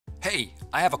Hey,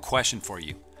 I have a question for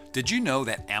you. Did you know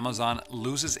that Amazon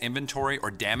loses inventory or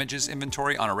damages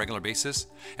inventory on a regular basis?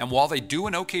 And while they do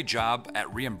an okay job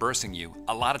at reimbursing you,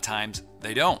 a lot of times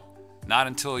they don't. Not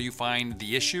until you find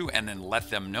the issue and then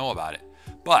let them know about it.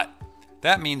 But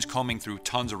that means combing through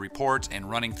tons of reports and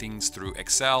running things through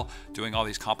Excel, doing all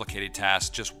these complicated tasks,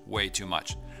 just way too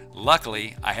much.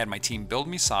 Luckily, I had my team build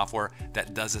me software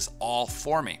that does this all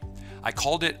for me. I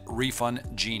called it Refund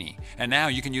Genie, and now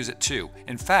you can use it too.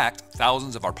 In fact,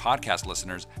 thousands of our podcast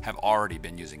listeners have already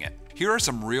been using it. Here are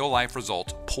some real-life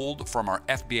results pulled from our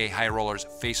FBA High Rollers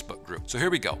Facebook group. So here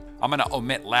we go. I'm going to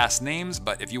omit last names,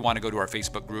 but if you want to go to our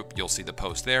Facebook group, you'll see the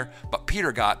post there. But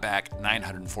Peter got back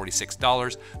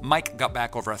 $946. Mike got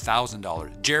back over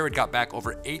 $1,000. Jared got back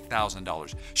over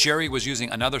 $8,000. Sherry was using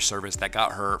another service that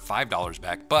got her $5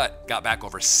 back, but got back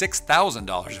over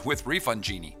 $6,000 with Refund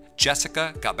Genie.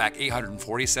 Jessica got back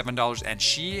 $847, and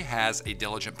she has a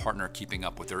diligent partner keeping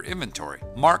up with her inventory.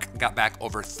 Mark got back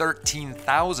over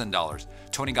 $13,000.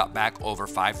 Tony got back over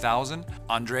 $5,000.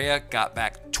 Andrea got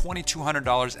back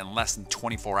 $2,200 in less than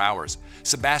 24 hours.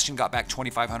 Sebastian got back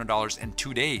 $2,500 in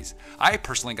 2 days. I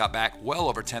personally got back well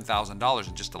over $10,000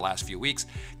 in just the last few weeks.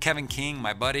 Kevin King,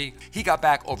 my buddy, he got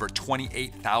back over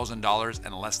 $28,000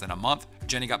 in less than a month.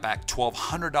 Jenny got back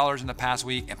 $1,200 in the past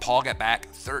week, and Paul got back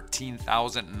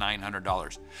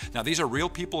 $13,900. Now, these are real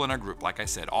people in our group, like I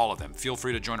said, all of them. Feel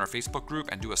free to join our Facebook group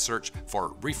and do a search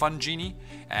for Refund Genie,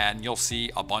 and you'll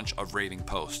see a bunch of raving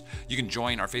posts. You can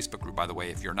join our Facebook group, by the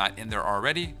way, if you're not in there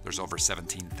already. There's over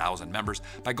 17,000 members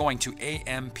by going to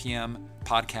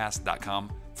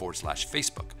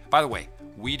ampmpodcast.com/Facebook. By the way,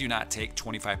 we do not take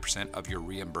 25% of your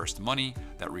reimbursed money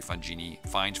that Refund Genie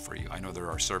finds for you. I know there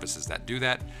are services that do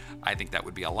that. I think that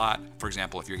would be a lot. For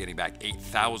example, if you're getting back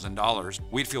 $8,000,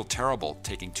 we'd feel terrible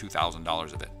taking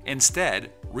 $2,000 of it. Instead,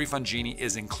 Refund Genie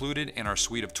is included in our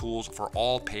suite of tools for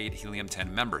all paid Helium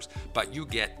 10 members, but you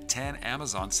get 10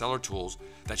 Amazon seller tools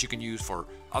that you can use for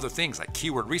other things like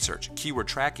keyword research, keyword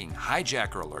tracking,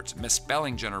 hijacker alerts,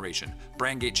 misspelling generation,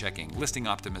 brand gate checking, listing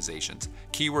optimizations,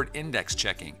 keyword index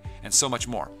checking, and so much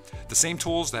more. The same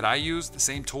tools that I use, the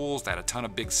same tools that a ton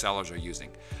of big sellers are using.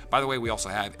 By the way, we also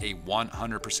have a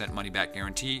 100% money back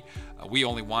guarantee. We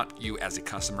only want you as a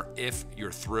customer if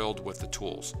you're thrilled with the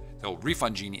tools. So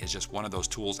Refund Genie is just one of those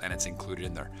tools, and it's included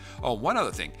in there. Oh, one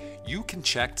other thing, you can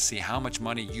check to see how much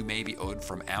money you may be owed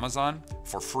from Amazon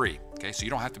for free. Okay, so you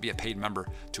don't have to be a paid member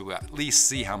to at least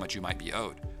see how much you might be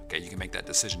owed. Okay, you can make that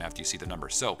decision after you see the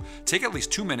numbers. So take at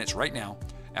least 2 minutes right now.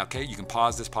 Okay, you can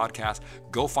pause this podcast,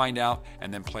 go find out,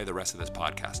 and then play the rest of this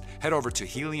podcast. Head over to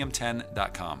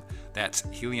helium10.com. That's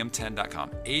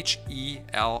helium10.com.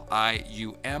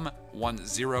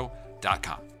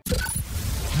 HELIUM10.com.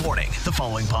 Warning, the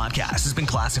following podcast has been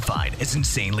classified as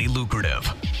insanely lucrative.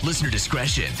 Listener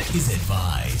discretion is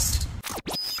advised.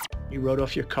 You wrote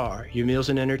off your car, your meals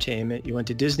and entertainment, you went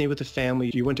to Disney with the family,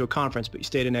 you went to a conference, but you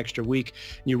stayed an extra week,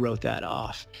 and you wrote that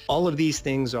off. All of these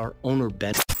things are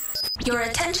owner-bent. Your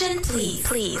attention, please.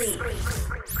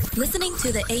 Listening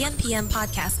to the AMPM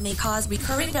podcast may cause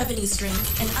recurring revenue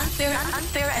streams and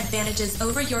unfair advantages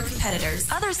over your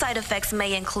competitors. Other side effects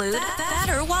may include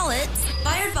fatter wallets,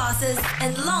 fired bosses,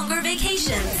 and longer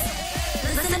vacations.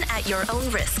 Listen at your own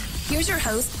risk. Here's your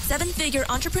host, seven-figure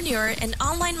entrepreneur and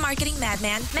online marketing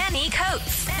madman, Manny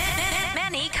Coates.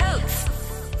 Manny Coates.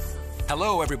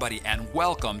 Hello, everybody, and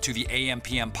welcome to the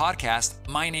AMPM podcast.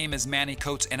 My name is Manny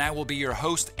Coates, and I will be your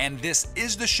host, and this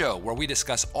is the show where we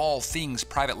discuss all things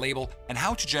private label and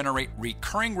how to generate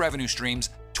recurring revenue streams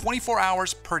 24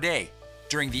 hours per day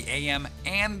during the AM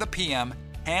and the PM,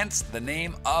 hence the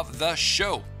name of the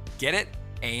show. Get it?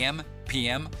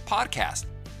 AMPM podcast.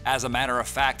 As a matter of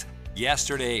fact,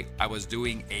 yesterday, I was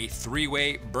doing a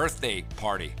 3-way birthday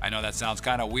party. I know that sounds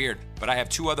kind of weird, but I have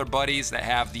 2 other buddies that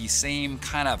have the same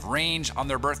kind of range on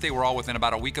their birthday. We're all within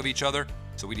about a week of each other.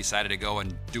 So we decided to go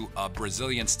and do a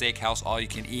Brazilian steakhouse, all you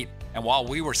can eat. And while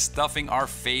we were stuffing our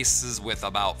faces with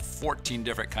about 14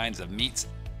 different kinds of meats,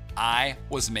 I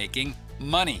was making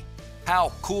money.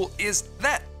 How cool is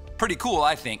that? Pretty cool,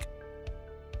 I think.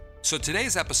 So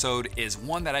today's episode is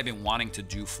one that I've been wanting to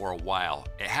do for a while.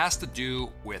 It has to do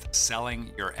with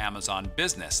selling your Amazon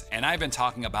business. And I've been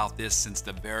talking about this since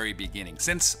the very beginning,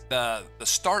 since the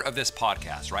start of this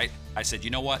podcast, right? I said, you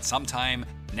know what, sometime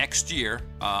next year,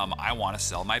 I want to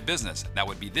sell my business. That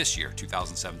would be this year,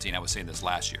 2017. I was saying this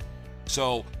last year.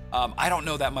 So I don't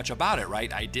know that much about it,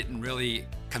 right? I didn't really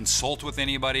consult with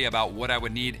anybody about what I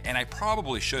would need, and I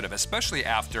probably should have, especially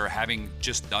after having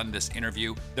just done this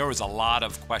interview. There was a lot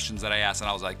of questions that I asked, and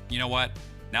I was like, you know what?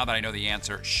 Now that I know the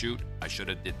answer, I should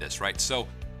have did this, right? So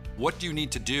what do you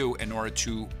need to do in order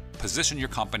to position your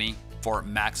company for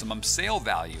maximum sale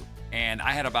value. And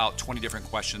I had about 20 different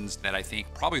questions that I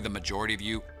think probably the majority of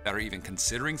you that are even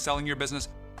considering selling your business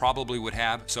probably would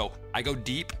have. So I go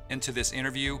deep into this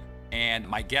interview, and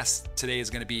my guest today is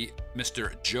going to be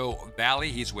Mr. Joe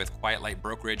Valley. He's with Quiet Light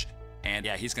Brokerage. And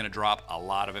yeah, he's going to drop a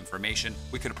lot of information.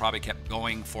 We could have probably kept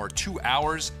going for 2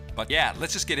 hours, but yeah,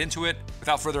 let's just get into it.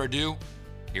 Without further ado,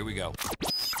 here we go.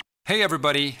 Hey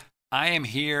everybody, I am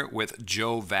here with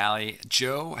Joe Valley.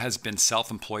 Joe has been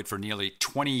self-employed for nearly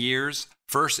 20 years,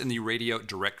 first in the radio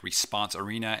direct response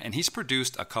arena, and he's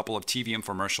produced a couple of TV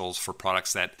infomercials for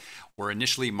products that were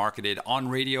initially marketed on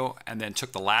radio and then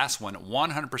took the last one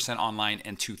 100% online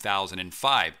in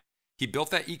 2005. He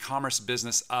built that e-commerce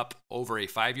business up over a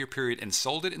 5-year period and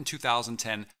sold it in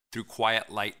 2010 through Quiet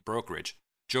Light Brokerage.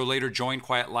 Joe later joined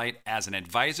Quiet Light as an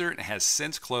advisor and has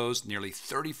since closed nearly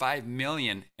 35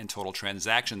 million in total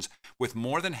transactions, with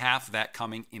more than half of that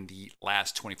coming in the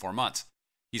last 24 months.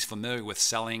 He's familiar with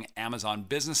selling Amazon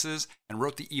businesses and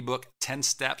wrote the ebook 10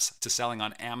 Steps to Selling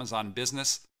on Amazon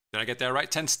Business. Did I get that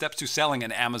right? 10 Steps to Selling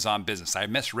an Amazon Business. I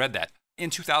misread that. In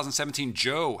 2017,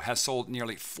 Joe has sold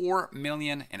nearly 4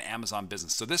 million in Amazon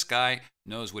business. So this guy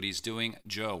knows what he's doing.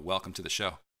 Joe, welcome to the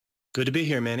show. Good to be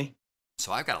here, Manny.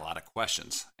 So I've got a lot of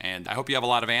questions, and I hope you have a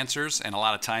lot of answers and a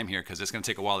lot of time here because it's going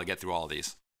to take a while to get through all of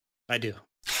these. I do.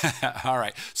 All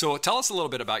right. So tell us a little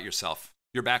bit about yourself,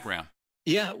 your background.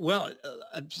 Yeah, well,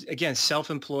 again,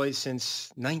 self-employed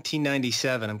since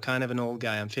 1997. I'm kind of an old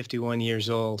guy. I'm 51 years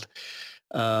old.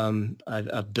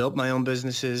 I've built my own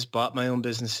businesses, bought my own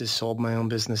businesses, sold my own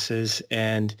businesses.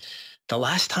 And the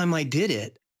last time I did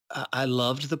it, I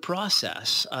loved the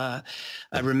process. I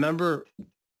remember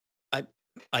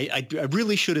I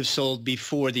really should have sold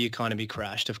before the economy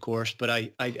crashed, of course, but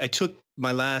I took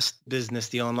my last business,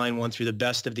 the online one, through the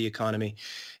best of the economy.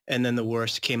 And then the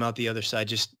worst, came out the other side,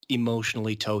 just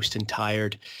emotionally toast and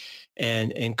tired,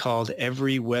 and called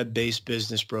every web-based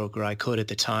business broker I could at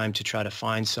the time to try to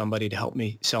find somebody to help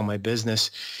me sell my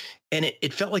business. And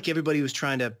it felt like everybody was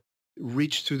trying to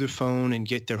reach through the phone and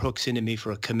get their hooks into me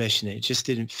for a commission. It just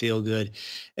didn't feel good.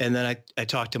 And then I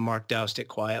talked to Mark Doust at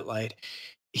Quiet Light.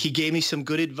 He gave me some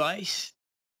good advice,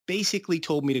 basically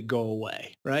told me to go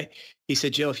away, right? He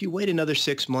said, Joe, if you wait another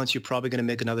 6 months, you're probably going to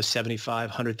make another $75,000,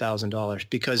 $100,000,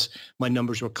 because my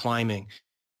numbers were climbing.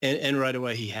 And right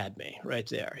away, he had me right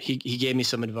there. He gave me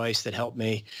some advice that helped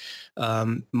me.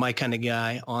 My kind of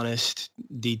guy, honest,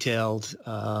 detailed.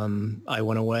 I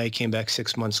went away, came back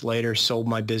 6 months later, sold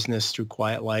my business through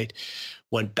Quiet Light,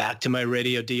 went back to my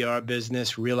radio DR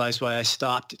business, realized why I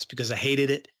stopped. It's because I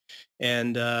hated it.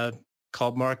 And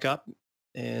called Mark up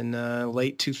in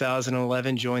late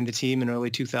 2011, joined the team in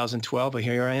early 2012. But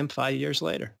here I am 5 years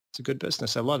later. It's a good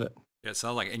business. I love it. Yeah, it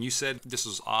sounds like it. And you said this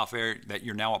was off air that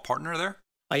you're now a partner there?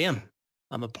 I am.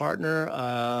 I'm a partner.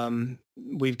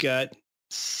 We've got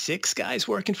 6 guys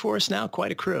working for us now,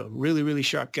 quite a crew. Really, really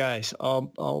sharp guys,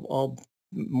 all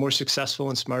more successful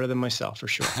and smarter than myself, for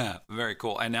sure. Very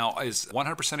cool. And now is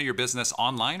 100% of your business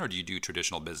online, or do you do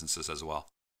traditional businesses as well?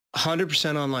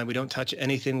 100% online. We don't touch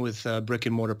anything with brick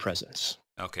and mortar presence.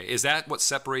 Okay. Is that what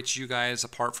separates you guys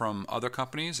apart from other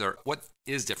companies, or what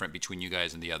is different between you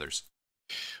guys and the others?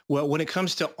 Well, when it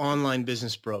comes to online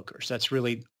business brokers, that's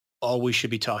really all we should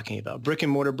be talking about. Brick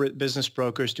and mortar business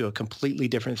brokers do a completely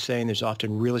different thing. There's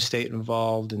often real estate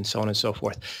involved and so on and so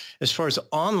forth. As far as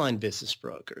online business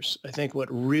brokers, I think what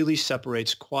really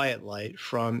separates Quiet Light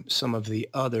from some of the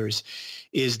others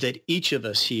is that each of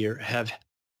us here have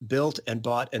built and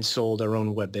bought and sold our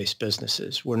own web-based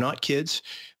businesses. We're not kids.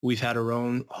 We've had our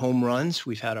own home runs.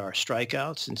 We've had our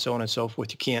strikeouts and so on and so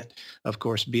forth. You can't, of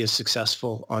course, be a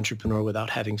successful entrepreneur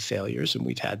without having failures, and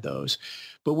we've had those.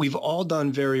 But we've all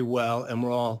done very well, and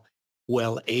we're all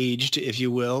well-aged, if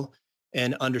you will,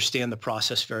 and understand the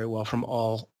process very well from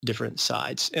all different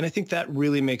sides. And I think that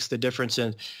really makes the difference.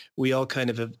 And we all kind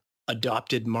of have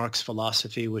adopted Mark's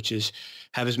philosophy, which is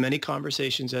have as many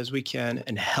conversations as we can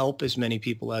and help as many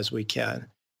people as we can.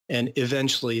 And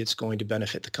eventually it's going to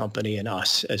benefit the company and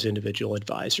us as individual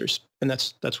advisors. And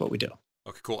that's what we do.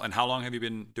 Okay, cool. And how long have you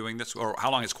been doing this, or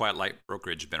how long has Quiet Light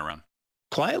Brokerage been around?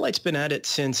 Quiet Light's been at it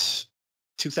since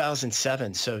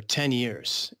 2007, so 10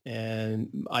 years.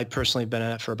 And I personally have been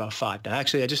at it for about 5 now.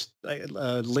 Actually,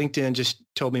 LinkedIn just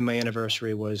told me my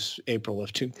anniversary was April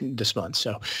of this month,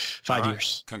 so 5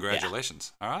 years.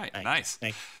 Congratulations. Yeah. All right, nice.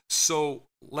 Thanks. So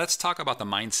let's talk about the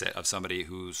mindset of somebody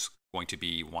who's going to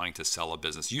be wanting to sell a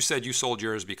business. You said you sold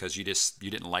yours because you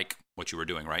didn't like what you were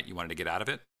doing, right? You wanted to get out of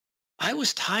it? I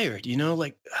was tired,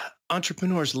 like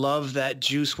entrepreneurs love that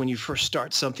juice when you first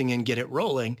start something and get it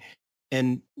rolling.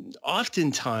 And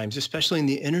oftentimes, especially in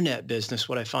the internet business,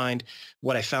 what I found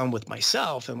with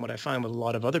myself and what I find with a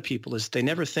lot of other people is they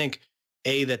never think,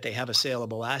 A, that they have a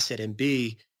saleable asset, and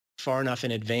B, far enough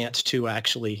in advance to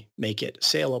actually make it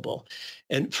saleable.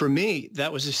 And for me,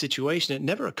 that was a situation. It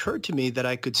never occurred to me that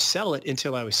I could sell it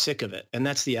until I was sick of it. And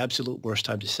that's the absolute worst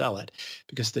time to sell it,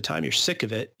 because the time you're sick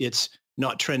of it, it's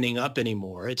not trending up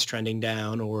anymore. It's trending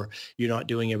down, or you're not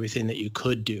doing everything that you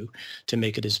could do to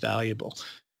make it as valuable.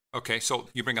 Okay, so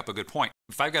you bring up a good point.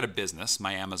 If I've got a business,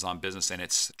 my Amazon business, and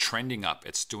it's trending up,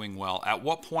 it's doing well, at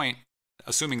what point,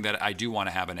 assuming that I do want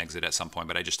to have an exit at some point,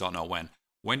 but I just don't know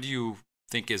when do you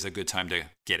think is a good time to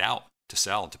get out, to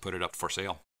sell, to put it up for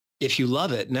sale? If you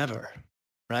love it, never,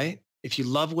 right? If you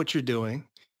love what you're doing,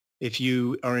 if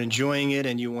you are enjoying it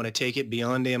and you want to take it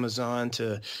beyond Amazon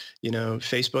to,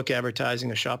 Facebook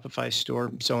advertising, a Shopify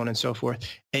store, so on and so forth,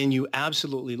 and you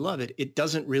absolutely love it, it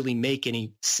doesn't really make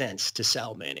any sense to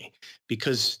sell many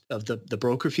because of the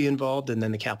broker fee involved and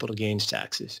then the capital gains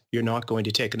taxes. You're not going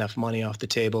to take enough money off the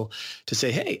table to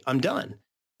say, hey, I'm done.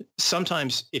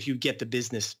 Sometimes if you get the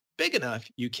business big enough,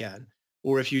 you can.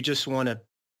 Or if you just want to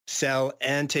sell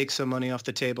and take some money off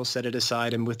the table, set it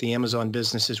aside. And with the Amazon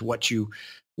business is what you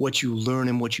learn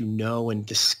and what you know and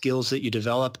the skills that you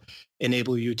develop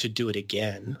enable you to do it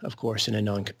again, of course, in a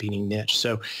non-competing niche.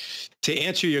 So to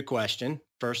answer your question,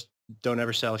 first, don't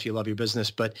ever sell if you love your business.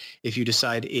 But if you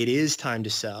decide it is time to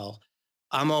sell,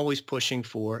 I'm always pushing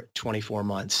for 24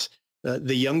 months.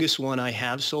 The youngest one I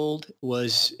have sold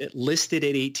was listed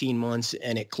at 18 months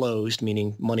and it closed,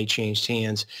 meaning money changed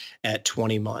hands, at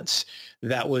 20 months.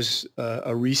 That was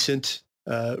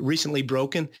recently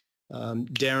broken.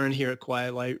 Darren here at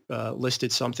Quiet Light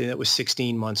listed something that was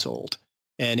 16 months old,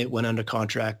 and it went under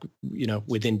contract,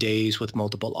 within days with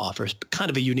multiple offers.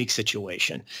 Kind of a unique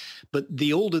situation. But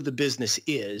the older the business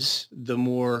is, the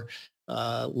more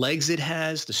legs it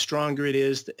has, the stronger it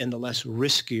is, and the less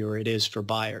riskier it is for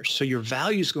buyers. So your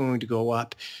value is going to go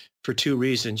up for two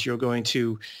reasons. You're going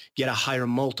to get a higher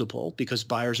multiple because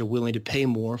buyers are willing to pay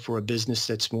more for a business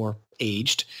that's more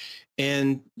aged,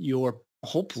 and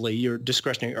hopefully your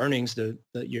discretionary earnings,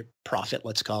 your profit,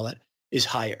 let's call it, is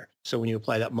higher. So when you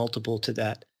apply that multiple to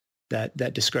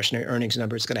that discretionary earnings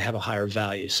number, it's going to have a higher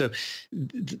value. So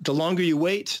the longer you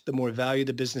wait, the more value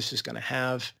the business is going to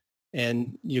have,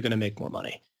 and you're going to make more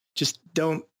money. Just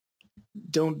don't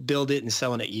build it and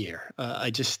sell in a year.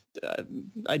 I just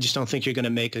don't think you're going to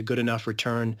make a good enough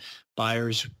return.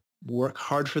 Buyers work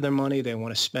hard for their money. They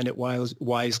want to spend it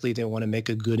wisely. They want to make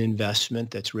a good investment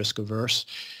that's risk averse.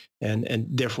 And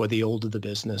therefore, the older the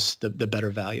business, the better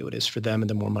value it is for them and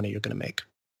the more money you're going to make.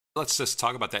 Let's just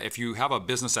talk about that. If you have a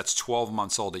business that's 12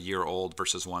 months old, a year old,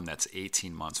 versus one that's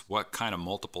 18 months, what kind of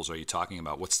multiples are you talking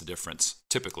about? What's the difference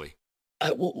typically?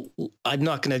 I'm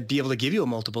not going to be able to give you a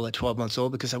multiple at 12 months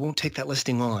old because I won't take that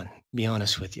listing on, to be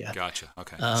honest with you. Gotcha.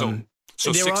 Okay.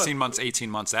 So 16 months, 18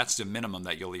 months, that's the minimum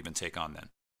that you'll even take on then.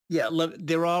 Yeah.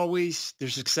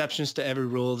 There's exceptions to every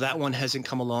rule. That one hasn't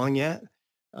come along yet.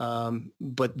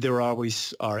 But there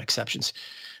always are exceptions.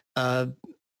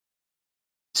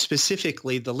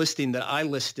 Specifically, the listing that I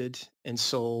listed and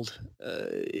sold,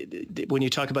 when you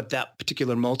talk about that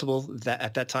particular multiple, that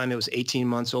at that time it was 18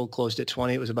 months old, closed at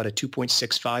 20, it was about a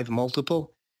 2.65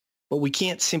 multiple. But we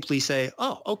can't simply say,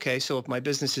 oh, okay, so if my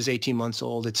business is 18 months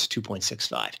old, it's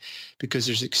 2.65, because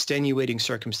there's extenuating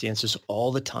circumstances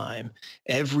all the time.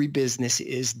 Every business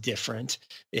is different.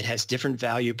 It has different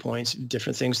value points,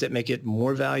 different things that make it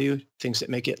more value, things that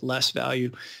make it less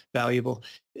valuable.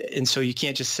 And so you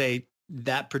can't just say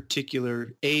that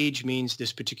particular age means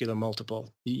this particular multiple.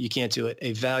 You can't do it.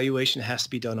 A valuation has to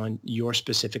be done on your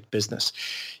specific business.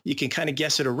 You can kind of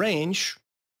guess at a range,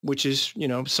 which is,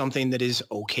 something that is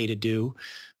okay to do.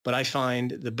 But I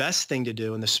find the best thing to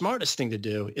do and the smartest thing to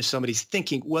do is somebody's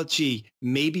thinking, well, gee,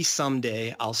 maybe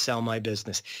someday I'll sell my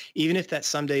business. Even if that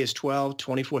someday is 12,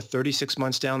 24, 36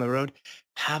 months down the road,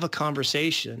 have a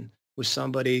conversation with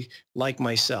somebody like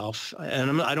myself.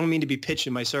 And I don't mean to be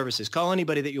pitching my services. Call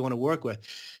anybody that you want to work with.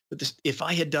 But if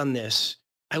I had done this,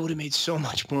 I would have made so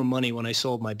much more money when I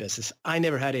sold my business. I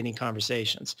never had any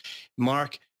conversations.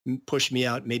 Mark pushed me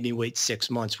out, made me wait 6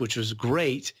 months, which was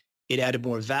great. It added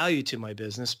more value to my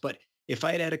business. But if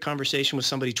I had a conversation with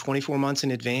somebody 24 months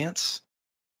in advance,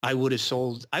 I would have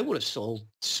sold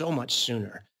so much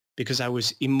sooner because I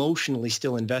was emotionally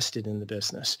still invested in the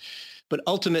business. But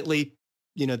ultimately,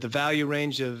 the value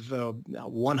range of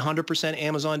 100%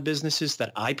 Amazon businesses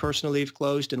that I personally have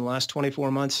closed in the last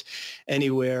 24 months,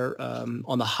 anywhere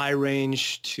on the high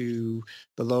range to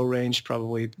the low range,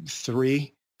 probably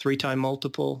 3 3-time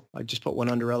multiple. I just put one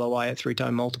under LOI at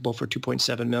 3-time multiple for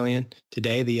 2.7 million.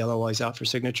 Today, the LOI is out for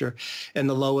signature. And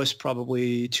the lowest,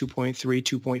 probably 2.3,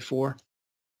 2.4,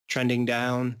 trending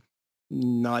down,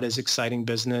 not as exciting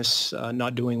business,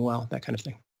 not doing well, that kind of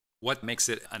thing. What makes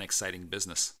it an exciting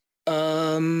business?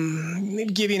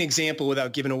 Maybe give you an example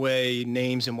without giving away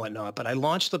names and whatnot, but I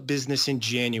launched the business in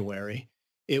January.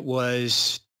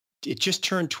 It just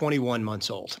turned 21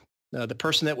 months old. The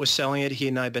person that was selling it, he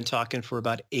and I had been talking for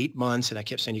about 8 months, and I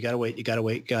kept saying, you got to wait, you got to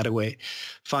wait, got to wait.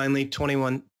 Finally,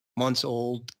 21 months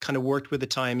old, kind of worked with the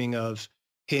timing of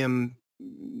him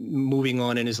moving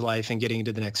on in his life and getting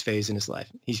into the next phase in his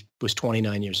life. He was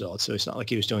 29 years old, so it's not like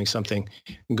he was doing something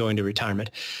and going to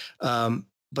retirement.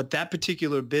 But that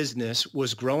particular business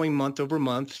was growing month over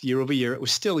month, year over year. It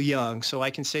was still young, so I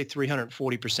can say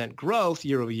 340% growth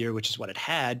year over year, which is what it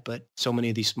had, but so many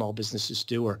of these small businesses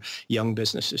do, or young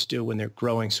businesses do, when they're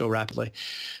growing so rapidly.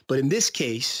 But in this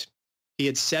case, he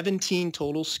had 17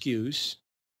 total SKUs.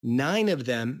 9 of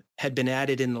them had been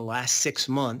added in the last 6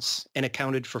 months and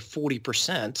accounted for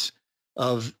 40%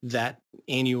 of that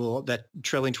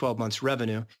trailing 12 months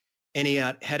revenue. And he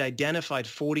had identified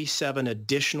 47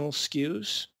 additional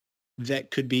SKUs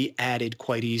that could be added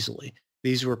quite easily.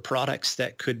 These were products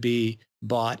that could be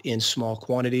bought in small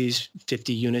quantities,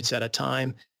 50 units at a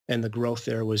time, and the growth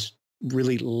there was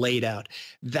really laid out.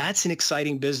 That's an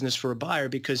exciting business for a buyer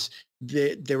because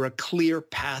there are clear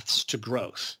paths to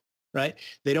growth, right?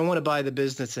 They don't want to buy the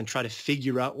business and try to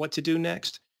figure out what to do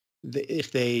next.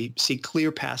 If they see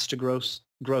clear paths to growth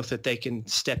that they can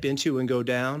step into and go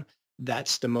down,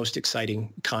 that's the most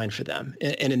exciting kind for them.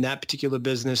 And in that particular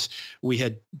business, we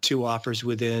had 2 offers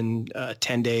within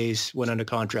 10 days, went under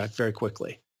contract very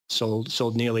quickly,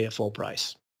 sold nearly at full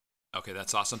price. Okay,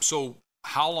 that's awesome. So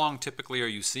how long typically are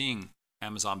you seeing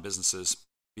Amazon businesses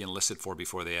being listed for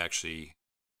before they actually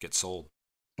get sold?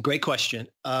 Great question.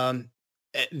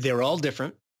 They're all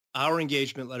different. Our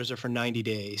engagement letters are for 90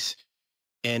 days.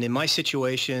 And in my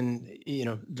situation,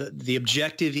 the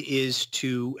objective is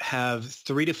to have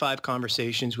 3 to 5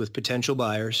 conversations with potential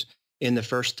buyers in the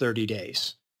first 30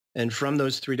 days. And from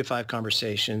those 3 to 5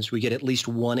 conversations, we get at least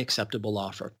one acceptable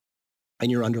offer. And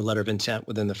you're under letter of intent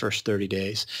within the first 30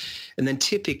 days. And then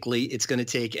typically it's going to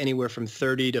take anywhere from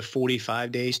 30 to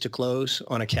 45 days to close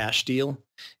on a cash deal.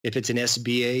 If it's an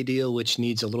SBA deal, which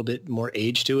needs a little bit more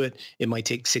age to it, it might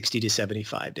take 60 to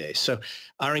 75 days. So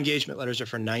our engagement letters are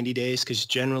for 90 days because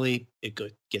generally it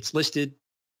gets listed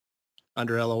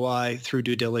under LOI through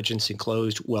due diligence and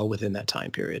closed well within that time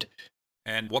period.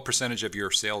 And what percentage of your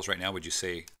sales right now would you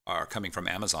say are coming from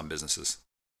Amazon businesses?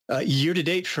 Year to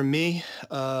date for me,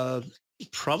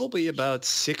 probably about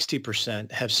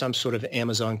 60% have some sort of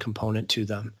Amazon component to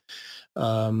them.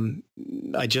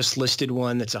 I just listed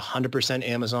one that's 100%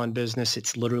 Amazon business.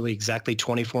 It's literally exactly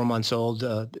 24 months old.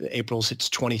 April's its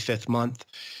 25th month.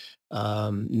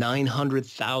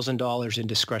 $900,000 in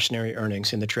discretionary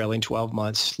earnings in the trailing 12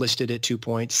 months, listed at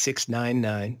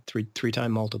 2.699,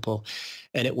 three-time multiple,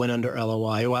 and it went under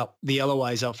LOI. Well, the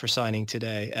LOI is out for signing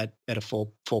today at a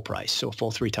full price, so a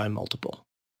full 3-time multiple.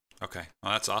 Okay,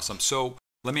 well, that's awesome. So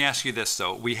let me ask you this,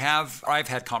 though. I've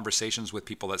had conversations with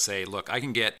people that say, look, I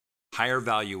can get higher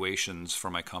valuations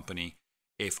for my company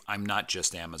if I'm not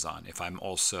just Amazon, if I'm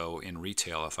also in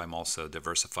retail, if I'm also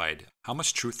diversified. How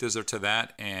much truth is there to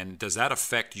that? And does that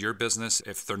affect your business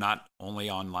if they're not only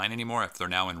online anymore, if they're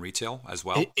now in retail as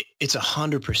well? It's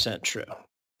 100% true.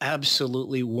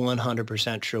 Absolutely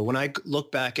 100% true. When I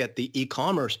look back at the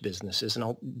e-commerce businesses, and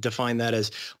I'll define that as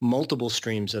multiple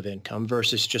streams of income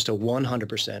versus just a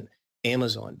 100%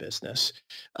 Amazon business,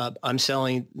 I'm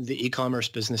selling the e-commerce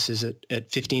businesses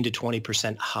at 15 to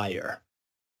 20% higher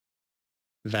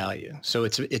value. So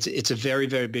it's a very,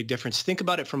 very big difference. Think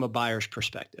about it from a buyer's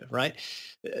perspective, right?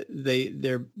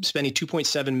 They're spending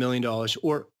 $2.7 million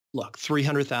or look,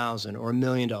 $300,000 or $1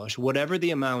 million, whatever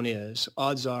the amount is,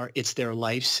 odds are it's their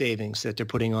life savings that they're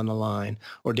putting on the line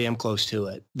or damn close to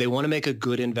it. They want to make a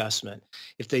good investment.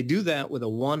 If they do that with a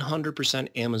 100%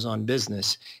 Amazon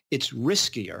business, it's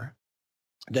riskier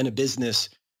than a business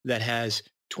that has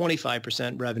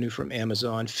 25% revenue from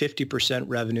Amazon, 50%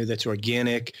 revenue that's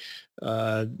organic.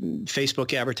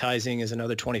 Facebook advertising is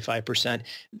another 25%.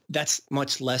 That's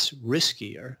much less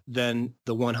riskier than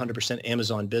the 100%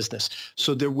 Amazon business.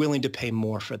 So they're willing to pay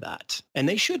more for that. And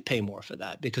they should pay more for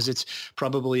that because it's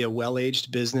probably a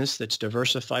well-aged business that's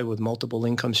diversified with multiple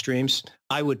income streams.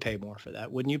 I would pay more for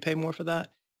that. Wouldn't you pay more for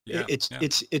that? Yeah,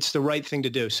 it's the right thing to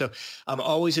do. So I'm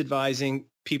always advising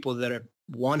people that are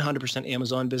 100%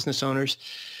 Amazon business owners,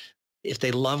 If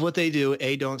they love what they do,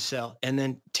 don't sell. And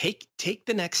then take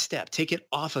the next step. Take it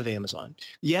off of Amazon.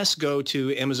 Yes, go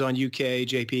to Amazon UK,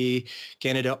 JP,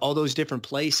 Canada, all those different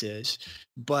places,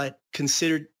 but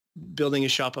consider building a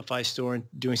Shopify store and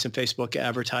doing some Facebook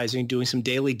advertising, doing some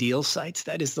daily deal sites.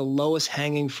 That is the lowest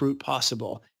hanging fruit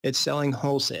possible. It's selling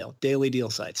wholesale, daily deal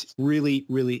sites. It's really,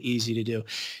 really easy to do.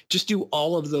 Just do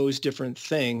all of those different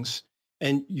things,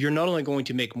 and you're not only going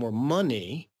to make more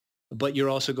money, but you're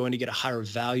also going to get a higher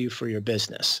value for your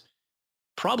business.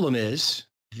 Problem is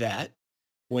that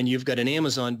when you've got an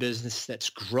Amazon business that's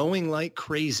growing like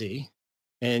crazy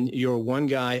and you're one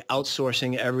guy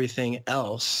outsourcing everything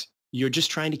else, you're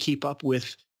just trying to keep up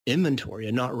with inventory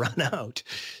and not run out.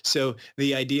 So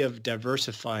the idea of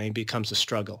diversifying becomes a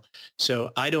struggle.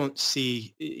 So I don't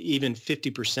see even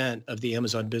 50% of the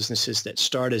Amazon businesses that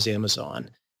start as Amazon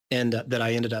and that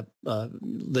I ended up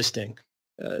listing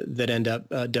that end up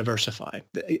diversifying.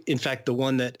 In fact, the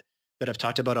one that I've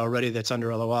talked about already that's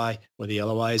under LOI, or the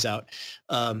LOI is out,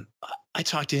 I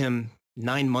talked to him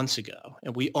 9 months ago,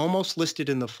 and we almost listed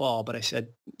in the fall, but I said,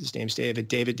 his name's David.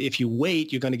 David, if you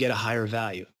wait, you're going to get a higher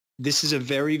value. This is a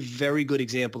very, very good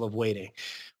example of waiting.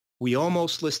 We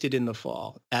almost listed in the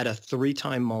fall at a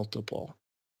 3-time multiple.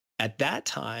 At that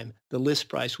time, the list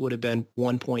price would have been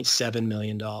 $1.7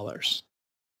 million.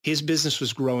 His business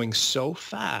was growing so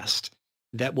fast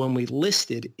that when we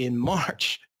listed in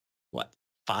March,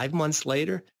 5 months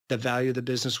later, the value of the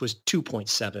business was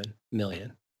 $2.7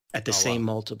 million at the same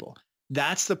multiple.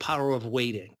 That's the power of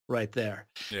waiting right there.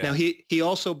 Yeah. Now, he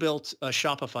also built a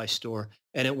Shopify store,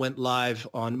 and it went live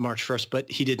on March 1st,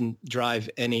 but he didn't drive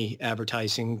any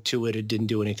advertising to it. It didn't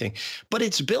do anything, but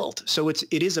it's built. So it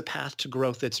is a path to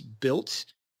growth that's built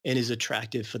and is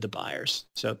attractive for the buyers.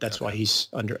 So that's why he's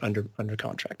under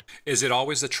contract. Is it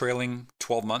always a trailing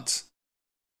 12 months?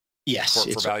 Yes.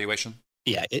 For valuation?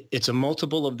 Yeah, it's a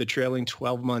multiple of the trailing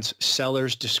 12 months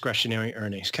seller's discretionary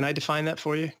earnings. Can I define that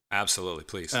for you? Absolutely,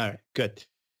 please. All right, good.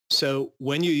 So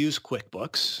when you use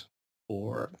QuickBooks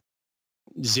or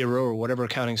Xero or whatever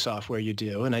accounting software you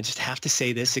do, and I just have to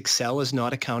say this, Excel is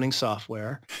not accounting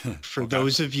software. For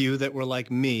those of you that were like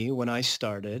me when I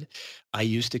started, I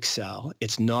used Excel.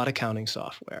 It's not accounting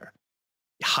software.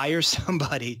 Hire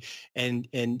somebody and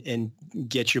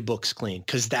get your books clean,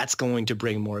 because that's going to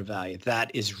bring more value.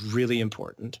 That is really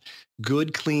important.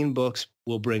 Good, clean books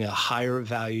will bring a higher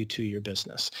value to your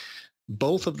business.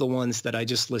 Both of the ones that I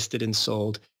just listed and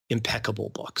sold, impeccable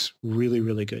books. Really,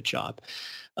 really good job.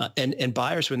 And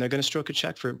buyers, when they're going to stroke a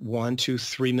check for $1, $2,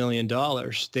 $3 million,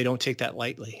 they don't take that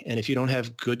lightly. And if you don't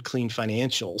have good, clean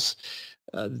financials,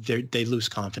 they lose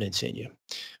confidence in you.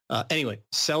 Anyway,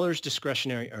 seller's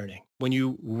discretionary earning. When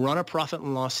you run a profit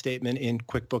and loss statement in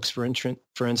QuickBooks,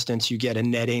 for instance, you get a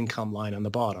net income line on the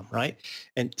bottom, right?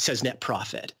 And it says net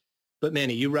profit. But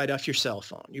Manny, you write off your cell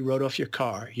phone, you wrote off your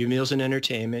car, your meals and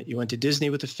entertainment, you went to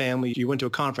Disney with the family, you went to a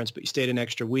conference, but you stayed an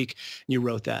extra week, and you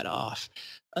wrote that off.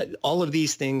 All of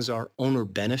these things are owner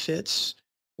benefits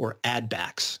or add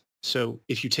backs. So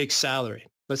if you take salary,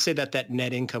 let's say that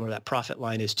net income or that profit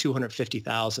line is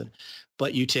 $250,000,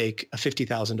 but you take a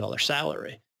 $50,000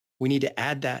 salary. We need to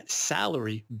add that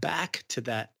salary back to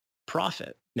that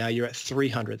profit. Now you're at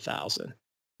 $300,000.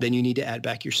 Then you need to add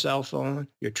back your cell phone,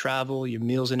 your travel, your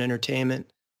meals and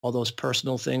entertainment, all those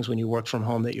personal things when you work from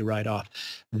home that you write off.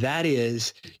 That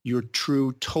is your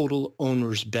true total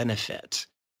owner's benefit,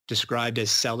 described as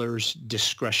seller's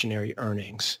discretionary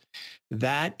earnings.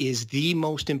 That is the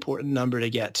most important number to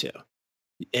get to.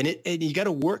 And you got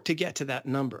to work to get to that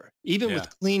number. Even with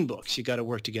clean books, you got to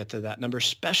work to get to that number,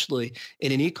 especially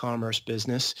in an e-commerce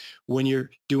business when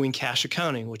you're doing cash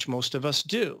accounting, which most of us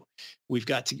do. We've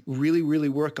got to really, really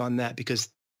work on that, because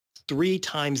 3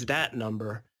 times that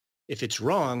number, if it's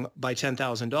wrong by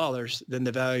 $10,000, then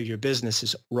the value of your business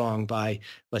is wrong by,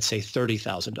 let's say,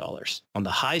 $30,000. On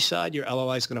the high side, your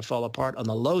LOI is going to fall apart. On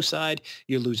the low side,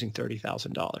 you're losing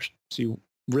 $30,000. So you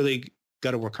really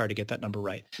got to work hard to get that number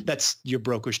right. That's your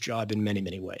broker's job in many,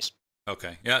 many ways.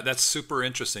 Okay. Yeah, that's super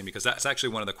interesting, because that's actually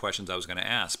one of the questions I was going to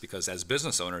ask, because as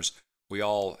business owners, we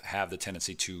all have the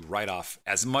tendency to write off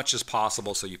as much as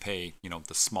possible so you pay,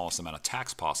 the smallest amount of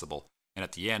tax possible. And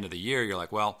at the end of the year, you're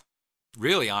like, well,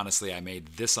 really, honestly, I made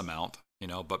this amount,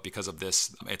 but because of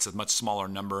this, it's a much smaller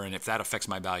number. And if that affects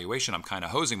my valuation, I'm kind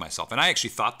of hosing myself. And I actually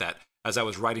thought that as I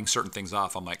was writing certain things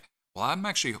off, I'm like, well, I'm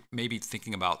actually maybe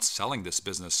thinking about selling this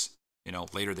business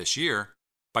later this year.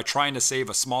 By trying to save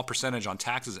a small percentage on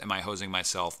taxes, am I hosing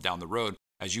myself down the road,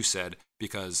 as you said,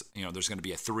 because there's going to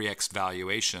be a 3x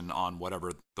valuation on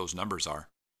whatever those numbers are?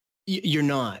 You're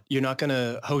not going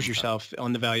to hose yourself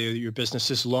on the value of your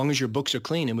business as long as your books are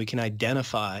clean and we can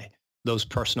identify those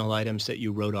personal items that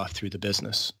you wrote off through the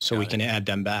business so we Got can add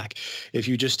them back. If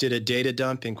you just did a data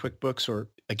dump in QuickBooks, or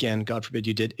again, God forbid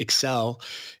you did Excel,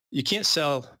 you can't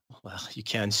sell, well, you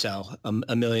can sell a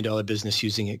 $1 million business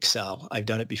using Excel. I've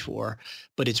done it before,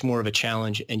 but it's more of a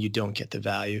challenge and you don't get the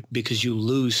value because you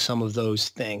lose some of those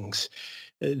things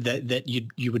that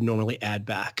you would normally add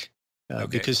back.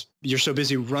 Because you're so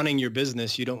busy running your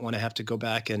business, you don't want to have to go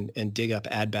back and dig up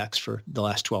add backs for the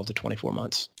last 12 to 24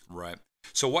 months. Right.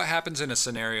 So what happens in a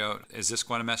scenario, is this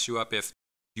going to mess you up if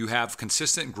you have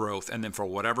consistent growth and then for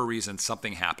whatever reason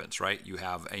something happens, right? You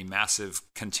have a massive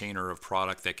container of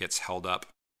product that gets held up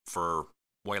for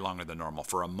way longer than normal,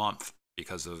 for a month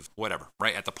because of whatever,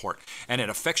 right, at the port. And it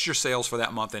affects your sales for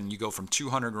that month and you go from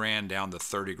 200 grand down to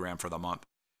 30 grand for the month.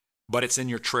 But it's in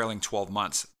your trailing 12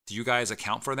 months. Do you guys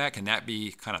account for that? Can that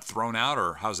be kind of thrown out,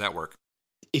 or how does that work?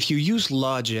 If you use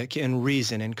logic and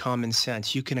reason and common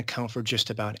sense, you can account for just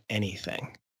about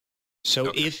anything.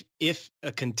 So if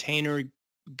a container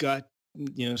got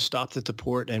stopped at the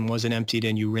port and wasn't emptied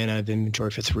and you ran out of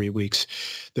inventory for 3 weeks,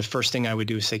 the first thing I would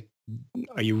do is say,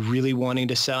 are you really wanting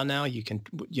to sell now? You can,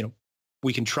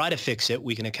 we can try to fix it.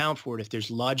 We can account for it. If there's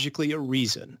logically a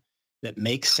reason that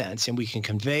makes sense and we can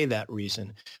convey that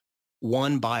reason,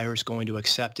 one buyer is going to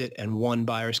accept it and one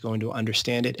buyer is going to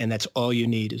understand it. And that's all you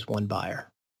need is one buyer.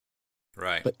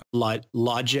 Right. But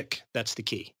logic, that's the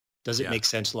key. Does it make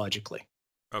sense logically?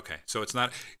 Okay. So it's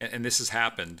not, and this has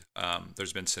happened.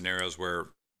 There's been scenarios where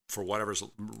for whatever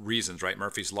reasons, right,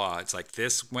 Murphy's Law, it's like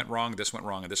this went wrong, and this went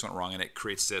wrong, and it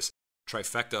creates this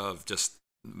trifecta of just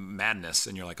madness.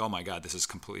 And you're like, oh my God, this is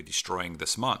completely destroying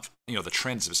this month. The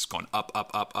trend's just going up,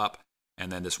 up, up, up.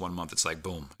 And then this 1 month, it's like,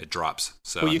 boom, it drops.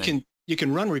 So well, you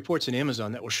can run reports in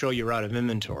Amazon that will show you're out of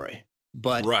inventory.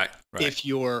 But right. if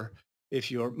your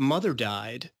mother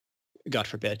died, God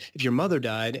forbid, if your mother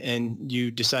died and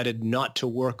you decided not to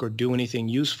work or do anything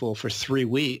useful for 3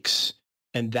 weeks,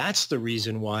 and that's the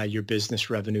reason why your business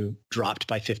revenue dropped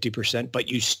by 50%, but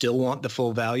you still want the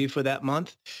full value for that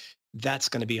month, that's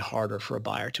going to be harder for a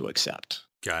buyer to accept.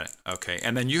 Got it. Okay.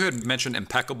 And then you had mentioned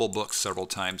impeccable books several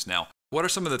times now. What are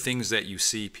some of the things that you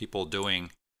see people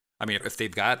doing? I mean, if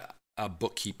they've got a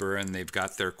bookkeeper and they've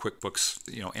got their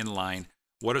QuickBooks, in line,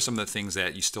 what are some of the things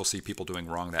that you still see people doing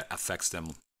wrong that affects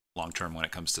them long-term when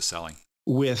it comes to selling?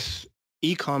 With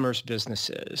e-commerce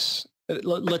businesses,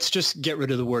 let's just get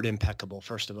rid of the word impeccable,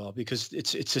 first of all, because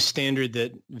it's a standard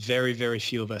that very, very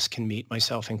few of us can meet,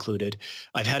 myself included.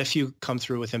 I've had a few come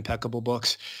through with impeccable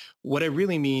books. What I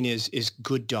really mean is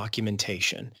good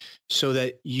documentation so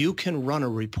that you can run a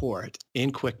report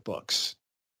in QuickBooks.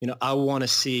 I want to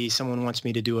see, someone wants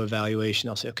me to do a valuation.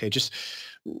 I'll say, okay, just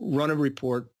run a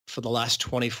report for the last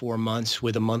 24 months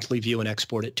with a monthly view and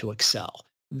export it to Excel.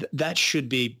 That should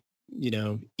be,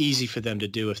 easy for them to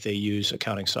do if they use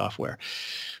accounting software.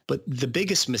 But the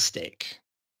biggest mistake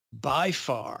by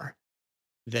far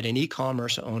that an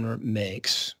e-commerce owner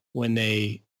makes when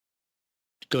they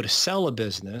go to sell a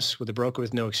business with a broker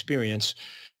with no experience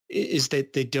is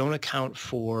that they don't account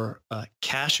for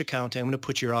cash accounting. I'm going to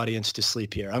put your audience to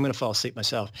sleep here. I'm going to fall asleep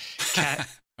myself. Okay.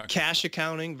 Cash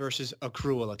accounting versus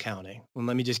accrual accounting. Well,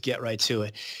 let me just get right to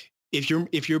it. If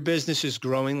your business is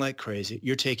growing like crazy,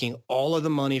 you're taking all of the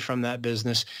money from that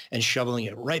business and shoveling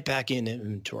it right back into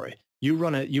inventory. You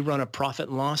run a profit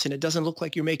and loss, and it doesn't look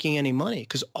like you're making any money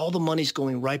because all the money's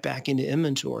going right back into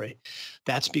inventory.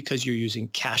 That's because you're using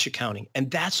cash accounting, and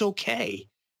that's okay.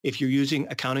 If you're using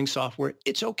accounting software,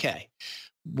 it's okay.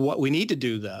 What we need to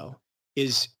do, though,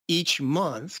 is each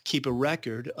month keep a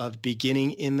record of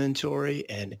beginning inventory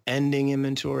and ending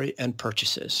inventory and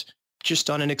purchases, just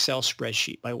on an Excel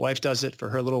spreadsheet. My wife does it for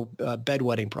her little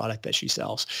bedwetting product that she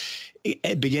sells.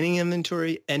 Beginning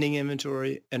inventory, ending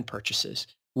inventory, and purchases.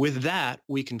 With that,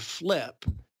 we can flip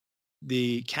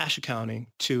the cash accounting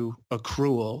to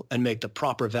accrual and make the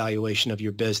proper valuation of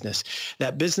your business.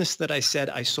 That business that I said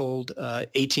I sold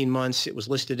 18 months, it was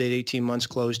listed at 18 months,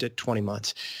 closed at 20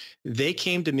 months. They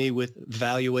came to me with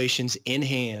valuations in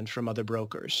hand from other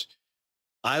brokers.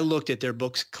 I looked at their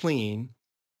books clean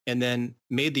and then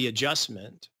made the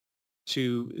adjustment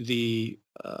to the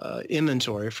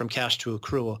inventory from cash to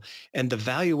accrual. And the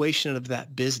valuation of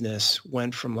that business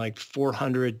went from like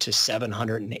 400 to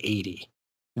 780.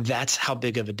 That's how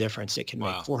big of a difference it can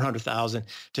make. 400,000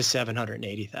 to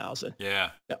 780,000.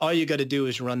 Yeah. All you got to do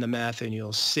is run the math and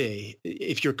you'll see.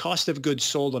 If your cost of goods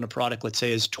sold on a product, let's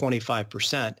say, is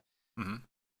 25%,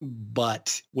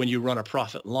 but when you run a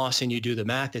profit and loss and you do the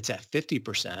math, it's at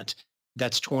 50%.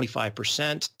 That's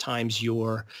 25% times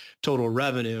your total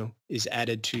revenue is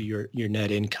added to your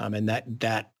net income. And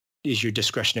that is your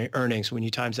discretionary earnings. When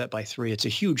you times that by 3, it's a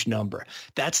huge number.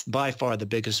 That's by far the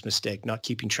biggest mistake, not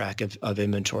keeping track of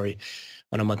inventory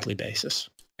on a monthly basis.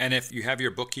 And if you have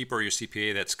your bookkeeper or your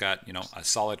CPA that's got, a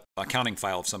solid accounting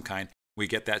file of some kind, we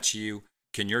get that to you.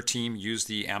 Can your team use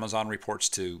the Amazon reports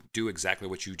to do exactly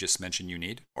what you just mentioned you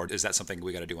need? Or is that something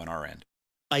we got to do on our end?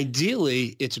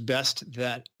 Ideally, it's best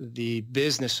that the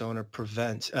business owner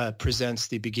presents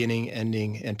the beginning,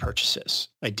 ending, and purchases,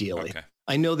 ideally. Okay.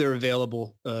 I know they're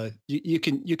available. You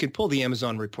can pull the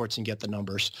Amazon reports and get the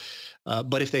numbers.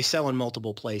 But if they sell in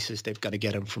multiple places, they've got to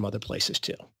get them from other places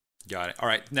too. Got it. All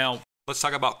right. Now, let's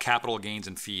talk about capital gains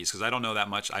and fees, because I don't know that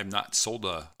much. I've not sold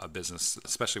a business,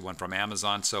 especially one from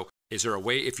Amazon. So is there a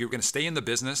way, if you're going to stay in the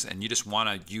business and you just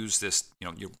want to use this,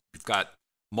 you've got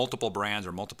multiple brands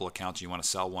or multiple accounts, and you want to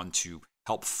sell one to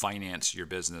help finance your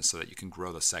business so that you can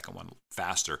grow the second one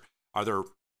faster. Are there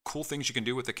cool things you can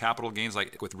do with the capital gains,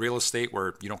 like with real estate,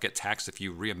 where you don't get taxed if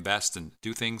you reinvest and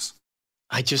do things?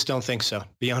 I just don't think so,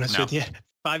 be honest with you.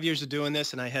 5 years of doing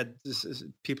this, and I had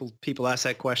people ask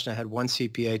that question. I had one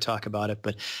CPA talk about it,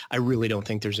 but I really don't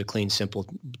think there's a clean, simple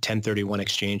 1031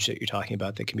 exchange that you're talking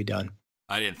about that can be done.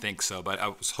 I didn't think so, but I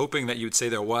was hoping that you would say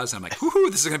there was. I'm like, whoo,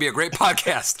 this is going to be a great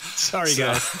podcast. Sorry,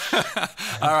 guys.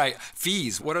 All right.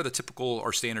 Fees. What are the typical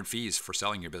or standard fees for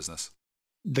selling your business?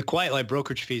 The Quiet Light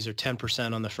Brokerage fees are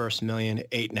 10% on the first $1 million,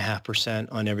 8.5%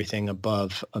 on everything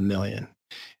above $1 million.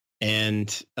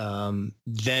 And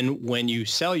then when you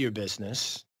sell your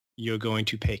business, you're going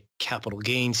to pay capital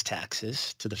gains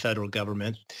taxes to the federal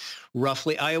government.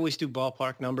 Roughly, I always do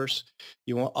ballpark numbers.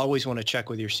 You always want to check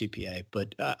with your CPA,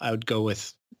 but I would go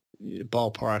with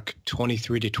ballpark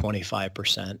 23 to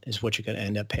 25% is what you're going to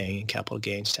end up paying in capital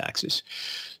gains taxes.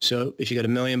 So if you got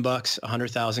 $1 million,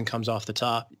 100,000 comes off the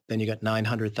top, then you got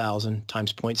 900,000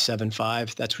 times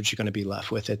 0.75. That's what you're going to be left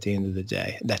with at the end of the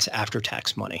day. That's after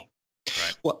tax money.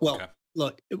 Right. Well, okay.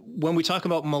 Look, when we talk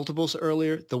about multiples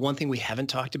earlier, the one thing we haven't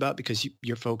talked about, because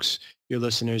your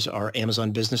listeners are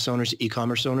Amazon business owners,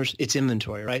 e-commerce owners, it's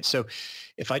inventory, right? So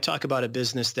if I talk about a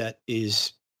business that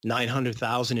is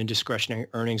 900,000 in discretionary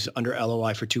earnings under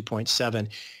LOI for 2.7,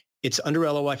 it's under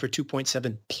LOI for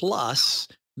 2.7 plus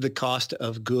the cost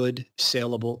of good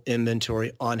saleable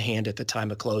inventory on hand at the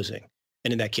time of closing.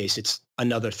 And in that case, it's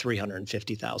another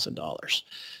 $350,000.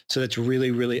 So that's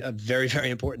really, really a very, very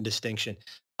important distinction.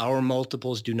 Our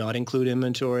multiples do not include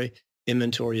inventory.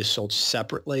 Inventory is sold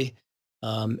separately,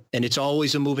 and it's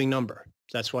always a moving number.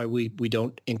 That's why we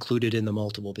don't include it in the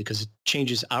multiple, because it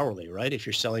changes hourly, right? If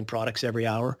you're selling products every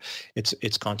hour,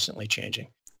 it's constantly changing.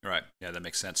 Right. Yeah, that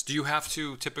makes sense. Do you have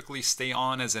to typically stay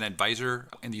on as an advisor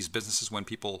in these businesses when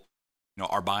people,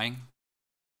 are buying?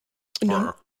 No.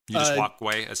 Or you just walk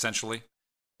away, essentially?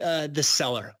 The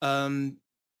seller.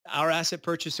 Our asset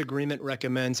purchase agreement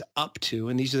recommends up to,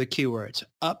 and these are the keywords,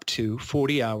 up to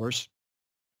 40 hours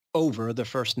over the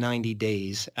first 90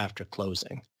 days after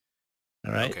closing.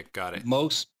 All right. Okay, got it.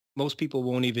 Most people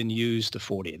won't even use the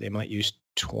 40. They might use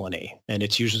 20. And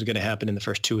it's usually going to happen in the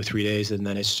first 2 or 3 days. And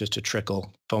then it's just a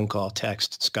trickle, phone call,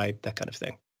 text, Skype, that kind of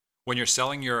thing. When you're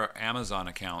selling your Amazon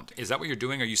account, is that what you're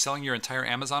doing? Are you selling your entire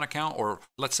Amazon account? Or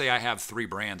let's say I have 3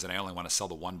 brands and I only want to sell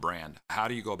the one brand. How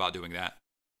do you go about doing that?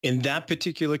 In that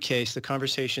particular case, the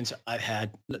conversations I've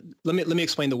had, let me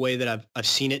explain the way that I've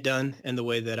seen it done and the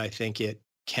way that I think it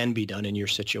can be done in your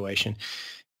situation.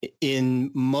 In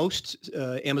most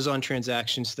Amazon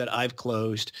transactions that I've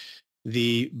closed,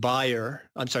 the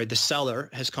seller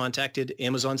has contacted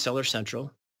Amazon Seller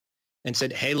Central and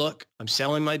said, hey, look, I'm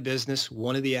selling my business.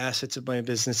 One of the assets of my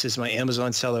business is my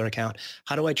Amazon seller account.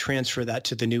 How do I transfer that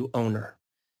to the new owner?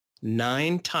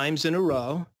 9 times in a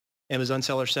row, Amazon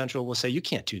Seller Central will say, you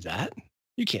can't do that.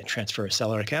 You can't transfer a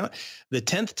seller account. The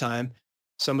 10th time,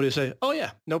 somebody will say, oh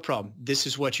yeah, no problem. This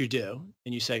is what you do.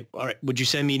 And you say, all right, would you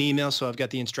send me an email so I've got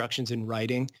the instructions in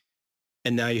writing?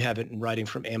 And now you have it in writing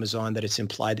from Amazon that it's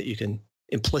implied that you can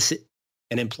implicit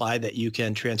and imply that you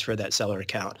can transfer that seller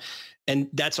account. And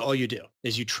that's all you do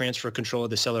is you transfer control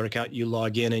of the seller account. You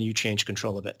log in and you change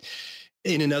control of it.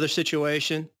 In another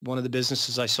situation, one of the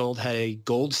businesses I sold had a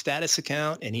gold status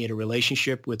account, and he had a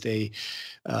relationship with a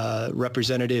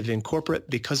representative in corporate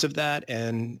because of that,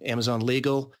 and Amazon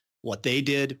Legal. What they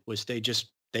did was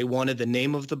they wanted the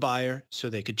name of the buyer so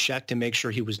they could check to make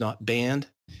sure he was not banned.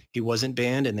 He wasn't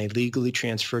banned, and they legally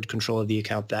transferred control of the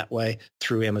account that way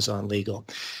through Amazon Legal.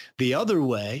 The other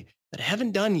way that I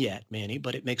haven't done yet, Manny,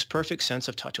 but it makes perfect sense.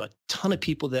 I've talked to a ton of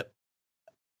people that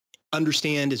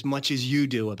understand as much as you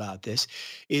do about this,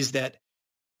 is that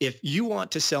if you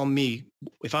want to sell me,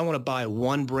 if I want to buy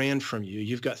one brand from you,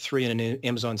 you've got 3 in an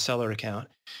Amazon seller account.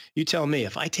 You tell me,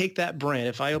 if I take that brand,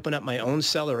 if I open up my own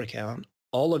seller account,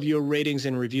 all of your ratings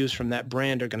and reviews from that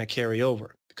brand are going to carry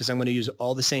over because I'm going to use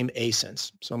all the same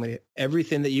ASINs. So I'm going to,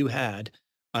 everything that you had,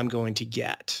 I'm going to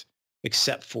get,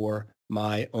 except for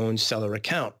my own seller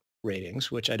account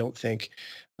ratings, which I don't think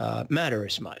matter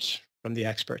as much from the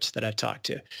experts that I've talked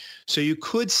to. So you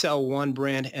could sell one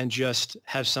brand and just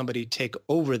have somebody take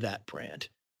over that brand.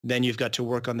 Then you've got to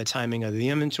work on the timing of the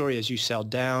inventory. As you sell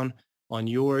down on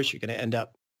yours, you're going to end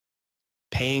up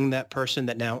paying that person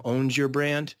that now owns your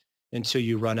brand until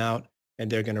you run out, and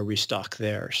they're going to restock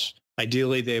theirs.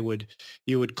 Ideally,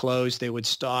 you would close, they would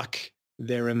stock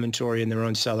their inventory in their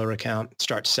own seller account,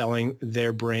 start selling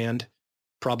their brand,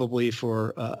 probably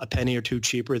for a penny or two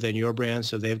cheaper than your brand.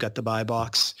 So they've got the buy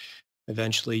box.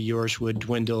 Eventually yours would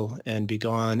dwindle and be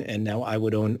gone. And now I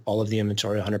would own all of the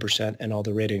inventory 100%, and all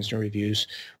the ratings and reviews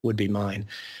would be mine.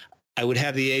 I would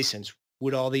have the ASINs.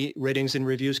 Would all the ratings and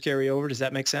reviews carry over? Does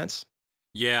that make sense?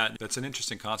 Yeah, that's an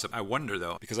interesting concept. I wonder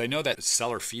though, because I know that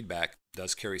seller feedback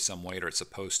does carry some weight, or it's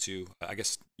supposed to. I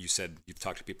guess you said you've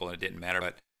talked to people and it didn't matter,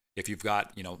 but if you've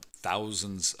got,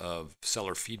 thousands of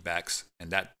seller feedbacks,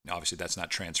 and that obviously that's not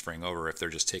transferring over if they're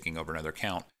just taking over another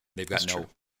account, they've got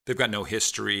no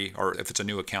history, or if it's a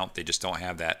new account, they just don't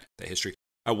have that history.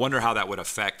 I wonder how that would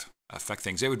affect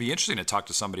things. It would be interesting to talk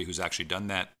to somebody who's actually done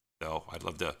that, though. I'd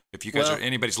love to, if you guys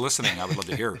anybody's listening, I would love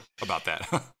to hear about that.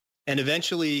 And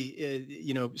eventually,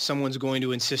 someone's going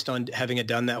to insist on having it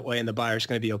done that way, and the buyer's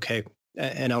going to be okay.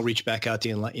 And I'll reach back out to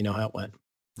you and let you know how it went.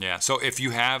 Yeah. So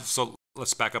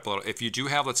let's back up a little. If you do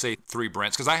have, let's say, 3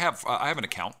 brands, because I have an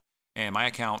account, and my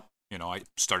account, I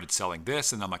started selling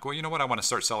this, and I'm like, well, you know what? I want to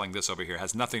start selling this over here. It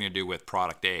has nothing to do with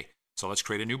product A. So let's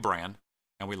create a new brand,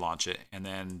 and we launch it. And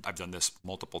then I've done this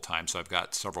multiple times. So I've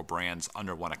got several brands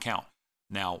under one account.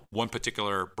 Now, one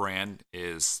particular brand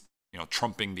is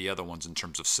trumping the other ones in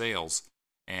terms of sales,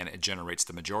 and it generates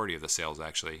the majority of the sales,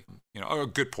 actually, or a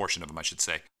good portion of them, I should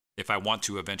say. If I want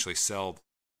to eventually sell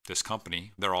this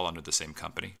company, they're all under the same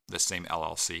company, the same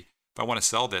LLC. If I want to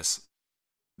sell this,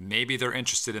 maybe they're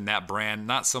interested in that brand,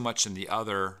 not so much in the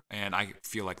other, and I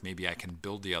feel like maybe I can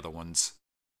build the other ones,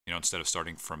 instead of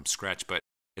starting from scratch. But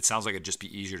it sounds like it'd just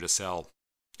be easier to sell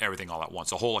everything all at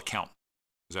once, a whole account.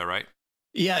 Is that right?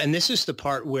 Yeah, and this is the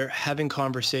part where having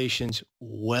conversations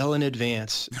well in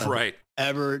advance of right.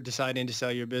 ever deciding to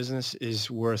sell your business is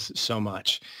worth so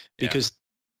much, because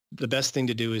the best thing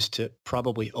to do is to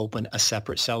probably open a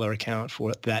separate seller account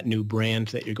for that new brand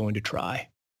that you're going to try.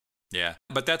 Yeah,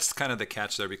 but that's kind of the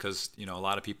catch there, because, a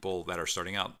lot of people that are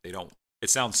starting out, it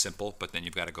sounds simple, but then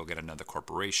you've got to go get another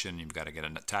corporation, you've got to get a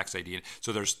tax ID.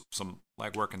 So there's some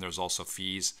legwork, and there's also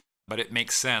fees. But it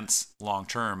makes sense long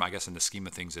term. I guess in the scheme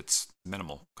of things, it's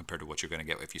minimal compared to what you're going to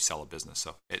get if you sell a business.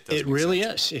 So it really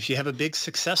is. If you have a big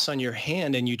success on your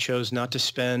hand and you chose not to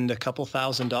spend a couple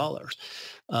 $1,000s,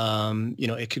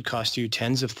 it could cost you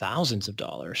tens of thousands of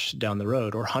dollars down the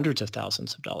road, or hundreds of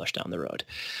thousands of dollars down the road.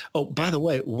 Oh, by the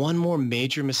way, one more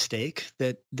major mistake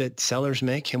that sellers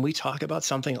make. Can we talk about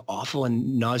something awful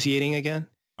and nauseating again?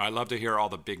 I love to hear all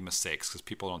the big mistakes, because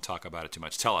people don't talk about it too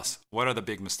much. Tell us, what are the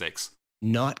big mistakes?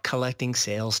 Not collecting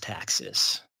sales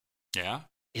taxes. Yeah.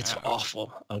 It's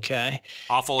awful. Okay.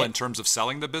 Awful in terms of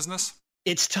selling the business?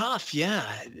 It's tough.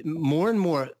 Yeah. More and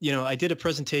more, I did a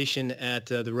presentation at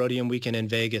the Rodeum weekend in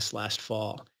Vegas last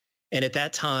fall. And at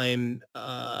that time,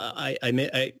 I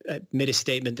made a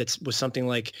statement that was something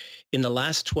like, in the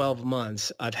last 12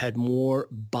 months, I've had more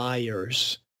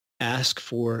buyers ask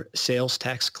for sales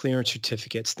tax clearance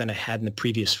certificates than I had in the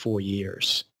previous 4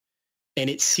 years. And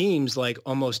it seems like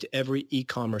almost every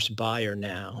e-commerce buyer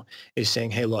now is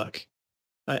saying, hey, look,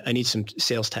 I need some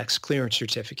sales tax clearance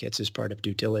certificates as part of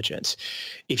due diligence.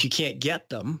 If you can't get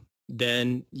them,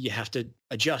 then you have to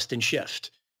adjust and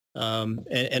shift.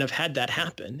 And I've had that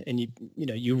happen. And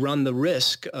you run the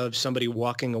risk of somebody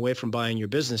walking away from buying your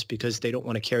business because they don't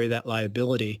want to carry that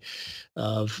liability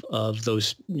of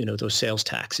those sales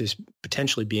taxes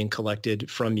potentially being collected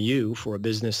from you for a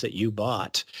business that you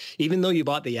bought. Even though you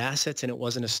bought the assets and it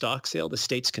wasn't a stock sale, the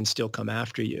states can still come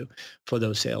after you for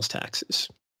those sales taxes.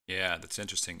 Yeah, that's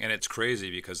interesting. And it's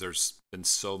crazy because there's been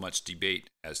so much debate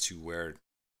as to where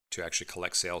to actually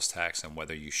collect sales tax and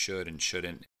whether you should and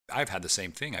shouldn't. I've had the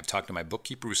same thing. I've talked to my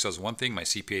bookkeeper who says one thing, my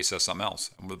CPA says something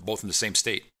else. And we're both in the same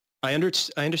state. I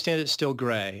understand it's still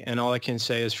gray, and all I can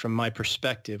say is from my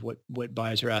perspective, what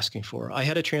buyers are asking for. I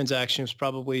had a transaction, it was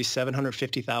probably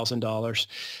 $750,000.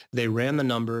 They ran the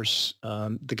numbers.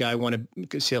 The guy wanted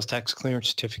sales tax clearance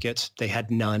certificates. They had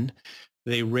none.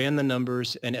 They ran the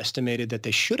numbers and estimated that they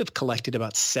should have collected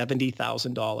about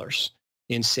 $70,000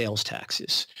 in sales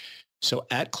taxes. So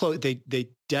at close, they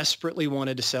desperately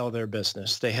wanted to sell their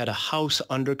business. They had a house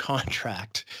under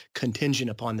contract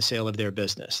contingent upon the sale of their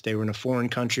business. They were in a foreign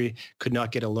country, could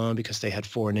not get a loan because they had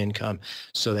foreign income.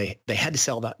 So they had to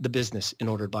sell the business in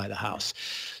order to buy the house.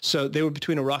 So they were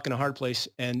between a rock and a hard place,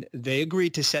 and they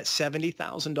agreed to set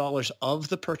 $70,000 of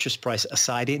the purchase price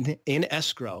aside in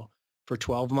escrow for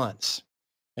 12 months.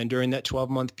 And during that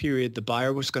 12-month period, the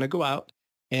buyer was going to go out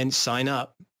and sign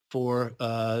up for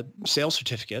sales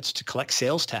certificates to collect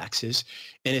sales taxes.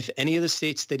 And if any of the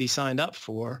states that he signed up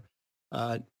for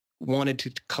wanted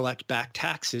to collect back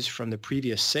taxes from the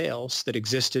previous sales that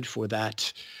existed for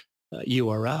that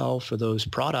URL, for those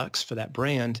products, for that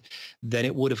brand, then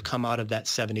it would have come out of that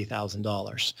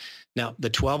 $70,000. Now, the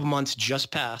 12 months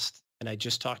just passed, and I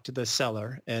just talked to the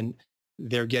seller, and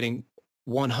they're getting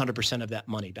 100% of that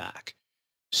money back.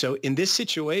 So in this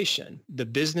situation, the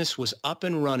business was up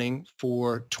and running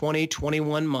for 20,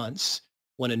 21 months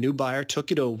when a new buyer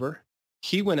took it over.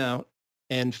 He went out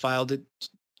and filed it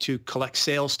to collect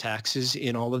sales taxes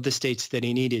in all of the states that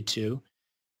he needed to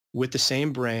with the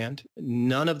same brand.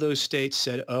 None of those states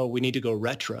said, oh, we need to go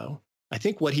retro. I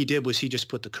think what he did was he just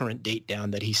put the current date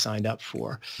down that he signed up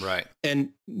for. Right. And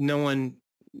no one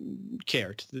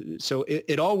cared. So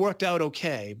it all worked out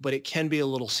okay, but it can be a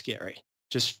little scary.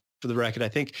 Just for the record, I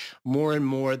think more and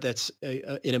more that's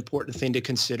an important thing to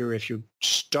consider if you're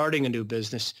starting a new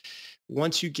business.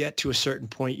 Once you get to a certain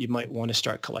point, you might want to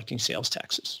start collecting sales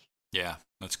taxes. Yeah,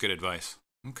 that's good advice.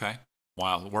 Okay.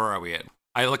 Wow, where are we at?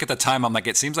 I look at the time, I'm like,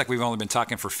 it seems like we've only been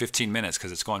talking for 15 minutes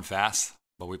because it's going fast,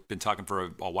 but we've been talking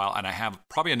for a while, and I have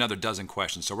probably another dozen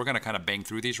questions. So we're going to kind of bang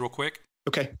through these real quick.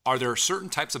 Okay. Are there certain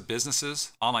types of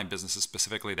businesses, online businesses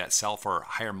specifically, that sell for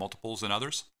higher multiples than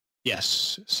others?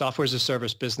 Yes. Software as a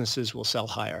service businesses will sell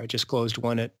higher. I just closed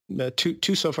one at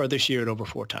two so far this year at over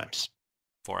 4 times.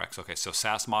 4x. Okay. So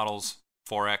SaaS models,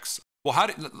 4x. Well,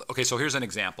 okay. So here's an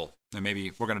example, and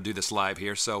maybe we're going to do this live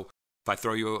here. So if I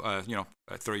throw you, I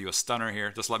throw you a stunner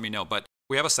here, just let me know. But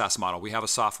we have a SaaS model. We have a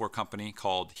software company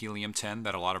called Helium 10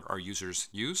 that a lot of our users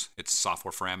use. It's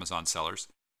software for Amazon sellers.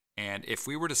 And if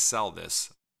we were to sell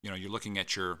this, you're looking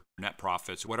at your net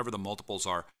profits, whatever the multiples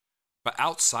are. But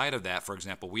outside of that, for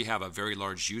example, we have a very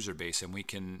large user base, and we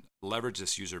can leverage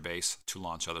this user base to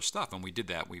launch other stuff. And we did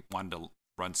that. We wanted to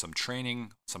run some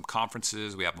training, some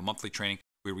conferences. We have a monthly training.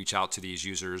 We reach out to these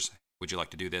users. Would you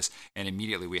like to do this? And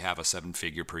immediately we have a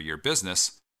 7-figure per year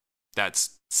business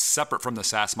that's separate from the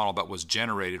SaaS model, but was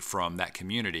generated from that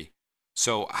community.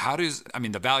 So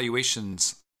the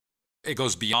valuations, it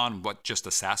goes beyond what just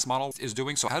the SaaS model is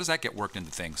doing. So how does that get worked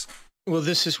into things? Well,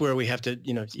 this is where we have to,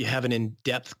 you have an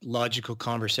in-depth logical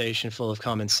conversation full of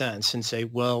common sense and say,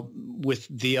 well, with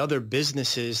the other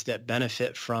businesses that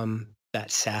benefit from that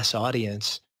SaaS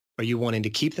audience, are you wanting to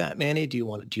keep that money? Do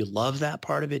you love that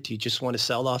part of it? Do you just want to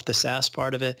sell off the SaaS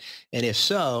part of it? And if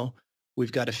so,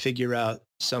 we've got to figure out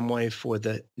some way for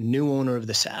the new owner of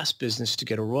the SaaS business to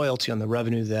get a royalty on the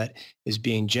revenue that is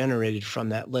being generated from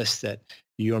that list that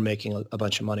you're making a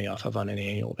bunch of money off of on an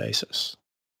annual basis.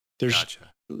 Gotcha.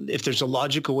 If there's a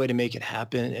logical way to make it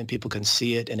happen and people can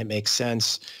see it and it makes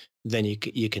sense, then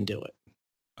you can do it.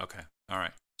 Okay. All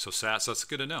right. So SaaS, that's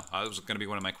good to know. That was going to be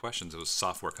one of my questions. It was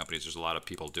software companies. There's a lot of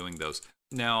people doing those.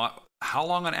 Now, how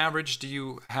long on average do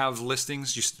you have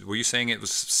listings? Were you saying it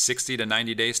was 60 to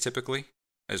 90 days typically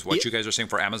is what you guys are saying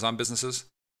for Amazon businesses?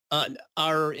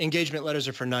 Our engagement letters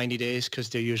are for 90 days because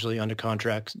they're usually under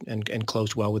contract and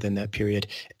closed well within that period.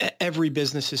 Every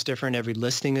business is different. Every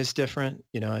listing is different.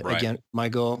 Right. Again, my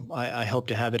goal, I hope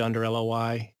to have it under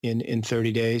LOI in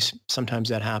 30 days. Sometimes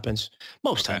that happens.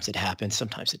 Most times it happens.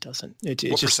 Sometimes it doesn't.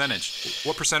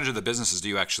 What percentage of the businesses do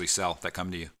you actually sell that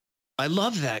come to you? I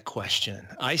love that question.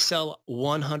 I sell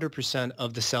 100%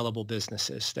 of the sellable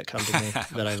businesses that come to me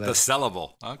that I list. The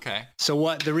sellable. Okay.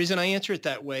 So the reason I answer it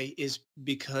that way is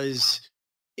because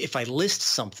if I list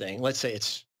something, let's say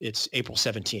it's April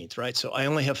 17th, right? So I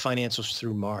only have financials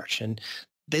through March and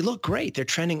they look great. They're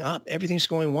trending up. Everything's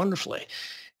going wonderfully.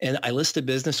 And I list a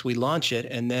business, we launch it,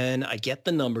 and then I get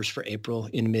the numbers for April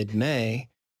in mid-May,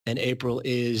 and April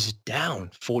is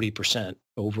down 40%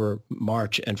 over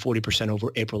March and 40%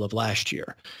 over April of last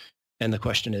year. And the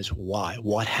question is, why?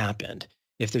 What happened?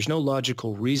 If there's no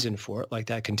logical reason for it, like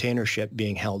that container ship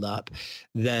being held up,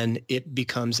 then it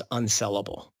becomes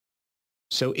unsellable.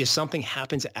 So if something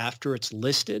happens after it's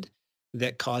listed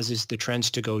that causes the trends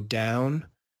to go down,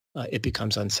 it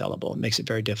becomes unsellable. It makes it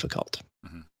very difficult.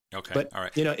 Mm-hmm. Okay. But, all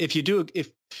right. if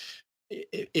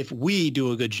if we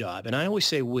do a good job, and I always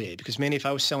say we, because Manny, if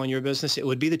I was selling your business, it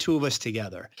would be the two of us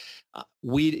together.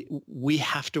 We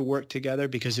have to work together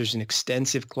because there's an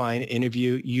extensive client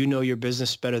interview. You know your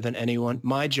business better than anyone.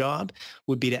 My job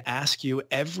would be to ask you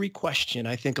every question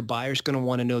I think a buyer's going to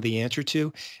want to know the answer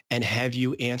to and have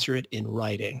you answer it in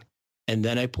writing. And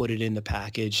then I put it in the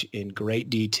package in great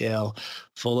detail,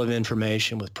 full of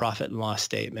information with profit and loss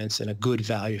statements and a good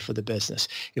value for the business.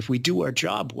 If we do our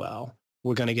job well,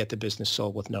 we're going to get the business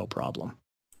sold with no problem.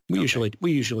 We usually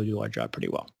do our job pretty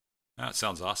well. That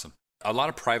sounds awesome. A lot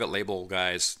of private label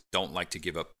guys don't like to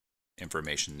give up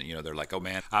information. You know, they're like, oh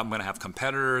man, I'm going to have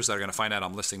competitors that are going to find out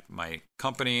I'm listing my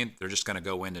company. They're just going to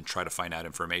go in and try to find out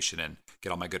information and get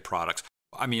all my good products.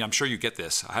 I mean, I'm sure you get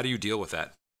this. How do you deal with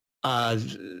that?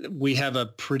 We have a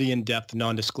pretty in-depth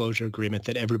non-disclosure agreement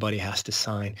that everybody has to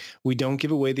sign. We don't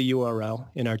give away the URL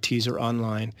in our teaser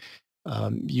online.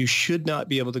 You should not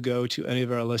be able to go to any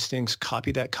of our listings,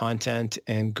 copy that content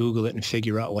and Google it and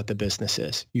figure out what the business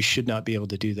is. You should not be able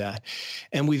to do that.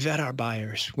 And we vet our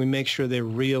buyers. We make sure they're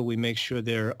real. We make sure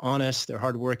they're honest. They're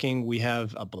hardworking. We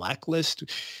have a blacklist.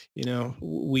 You know,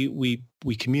 we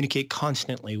communicate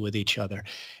constantly with each other,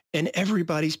 and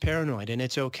everybody's paranoid, and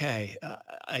it's okay.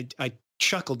 I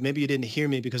chuckled. Maybe you didn't hear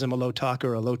me because I'm a low talker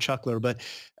or a low chuckler, but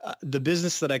the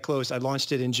business that I closed, I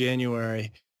launched it in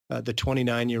January. The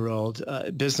 29-year-old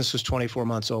business was 24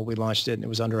 months old. We launched it and it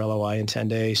was under LOI in 10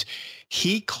 days.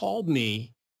 He called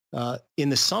me in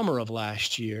the summer of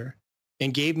last year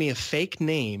and gave me a fake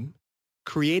name,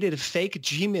 created a fake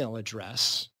Gmail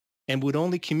address, and would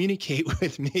only communicate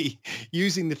with me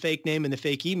using the fake name and the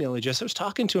fake email address. I was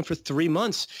talking to him for 3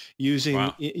 months using,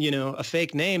 a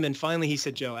fake name. And finally he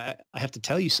said, Joe, I have to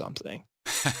tell you something.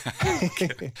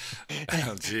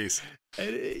 Oh, geez.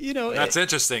 That's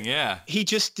interesting. Yeah. He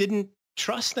just didn't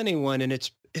trust anyone, and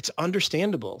it's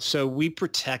understandable. So we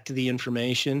protect the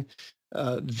information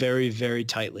very, very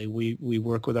tightly. We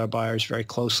work with our buyers very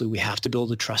closely. We have to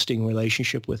build a trusting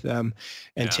relationship with them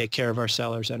and take care of our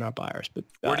sellers and our buyers. But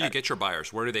where do you get your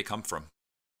buyers? Where do they come from?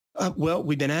 Well,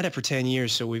 we've been at it for 10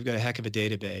 years, so we've got a heck of a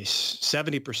database.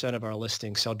 70% of our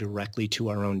listings sell directly to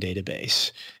our own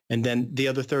database. And then the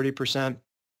other 30%,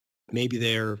 maybe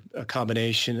they're a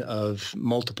combination of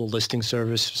multiple listing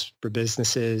services for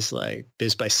businesses like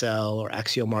BizBuySell or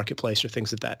Axial Marketplace or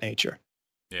things of that nature.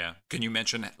 Yeah. Can you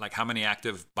mention like how many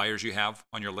active buyers you have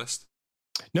on your list?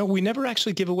 No, we never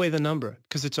actually give away the number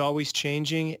because it's always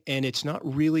changing, and it's not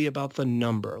really about the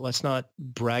number. Let's not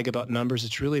brag about numbers.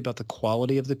 It's really about the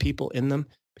quality of the people in them,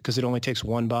 because it only takes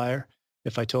one buyer.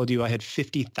 If I told you I had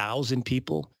 50,000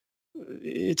 people,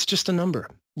 it's just a number.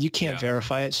 You can't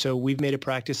verify it. So we've made a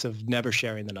practice of never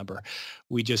sharing the number.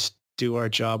 We just do our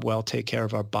job well, take care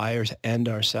of our buyers and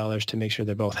our sellers to make sure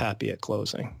they're both happy at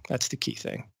closing. That's the key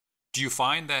thing. Do you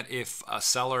find that if a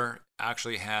seller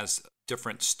actually has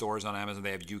different stores on Amazon,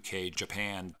 they have UK,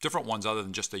 Japan, different ones other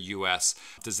than just the US,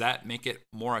 does that make it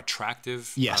more attractive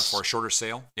for a shorter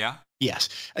sale? Yeah? Yes.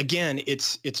 Again,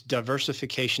 it's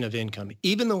diversification of income.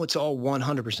 Even though it's all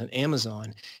 100%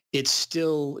 Amazon, it's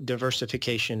still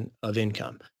diversification of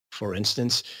income. For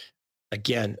instance,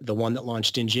 again, the one that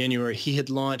launched in January, he had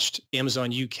launched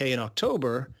Amazon UK in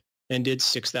October and did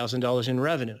 $6,000 in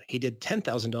revenue. He did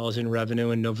 $10,000 in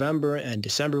revenue in November, and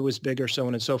December was bigger, so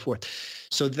on and so forth.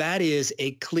 So that is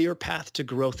a clear path to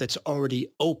growth that's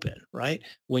already open, right?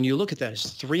 When you look at that,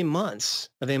 it's 3 months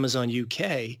of Amazon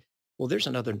UK. Well, there's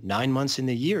another 9 months in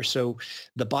the year. So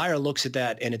the buyer looks at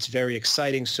that and it's very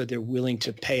exciting. So they're willing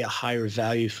to pay a higher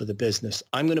value for the business.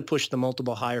 I'm going to push the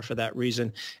multiple higher for that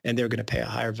reason, and they're going to pay a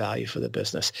higher value for the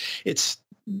business. It's,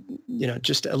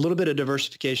 just a little bit of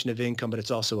diversification of income, but it's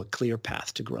also a clear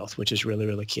path to growth, which is really,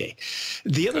 really key.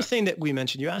 The other thing that we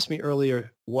mentioned, you asked me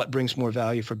earlier, what brings more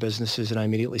value for businesses? And I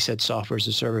immediately said software as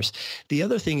a service. The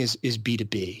other thing is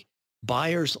B2B.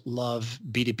 Buyers love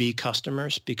B2B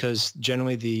customers because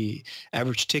generally the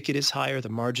average ticket is higher, the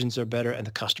margins are better, and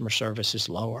the customer service is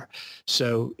lower.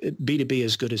 So B2B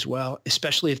is good as well,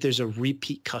 especially if there's a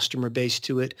repeat customer base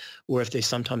to it, or if they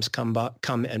sometimes come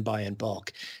and buy in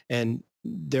bulk. And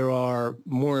there are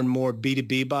more and more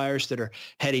B2B buyers that are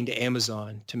heading to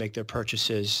Amazon to make their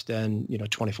purchases than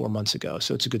 24 months ago.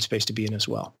 So it's a good space to be in as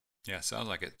well. Yeah, sounds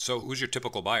like it. So who's your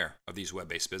typical buyer of these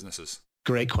web-based businesses?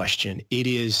 Great question. It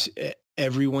is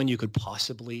everyone you could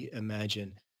possibly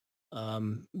imagine.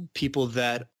 People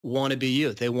that want to be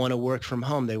you. They want to work from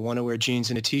home. They want to wear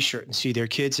jeans and a T-shirt and see their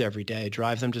kids every day,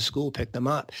 drive them to school, pick them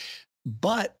up.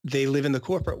 But they live in the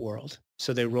corporate world.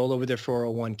 So they roll over their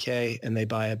 401k and they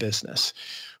buy a business.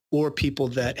 Or people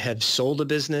that have sold a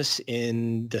business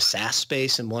in the SaaS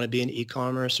space and want to be in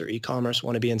e-commerce, or e-commerce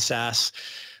want to be in SaaS.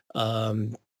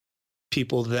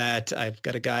 people that I've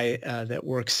got a guy that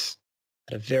works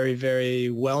at a very, very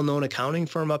well-known accounting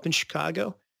firm up in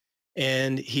Chicago.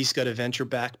 And he's got a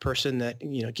venture-backed person that,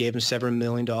 gave him several $7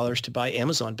 million to buy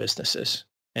Amazon businesses.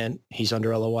 And he's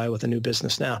under LOI with a new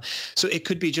business now. So it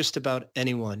could be just about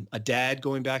anyone. A dad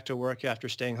going back to work after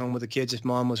staying home with the kids if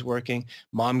mom was working.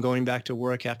 Mom going back to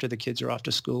work after the kids are off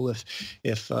to school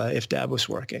if dad was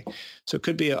working. So it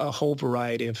could be a whole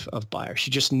variety of buyers.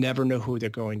 You just never know who they're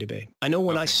going to be. I know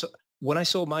when I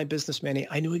sold my business, Manny,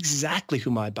 I knew exactly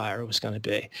who my buyer was going to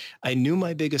be. I knew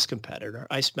my biggest competitor.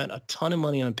 I spent a ton of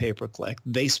money on pay-per-click.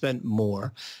 They spent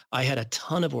more. I had a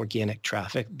ton of organic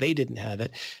traffic. They didn't have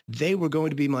it. They were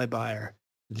going to be my buyer.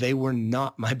 They were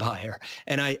not my buyer.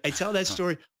 And I tell that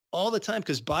story all the time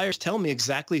because buyers tell me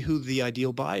exactly who the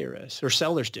ideal buyer is, or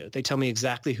sellers do. They tell me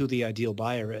exactly who the ideal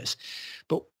buyer is.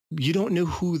 But you don't know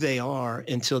who they are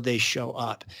until they show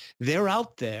up. They're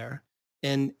out there.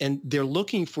 And they're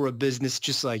looking for a business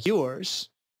just like yours,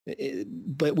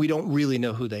 but we don't really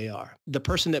know who they are. The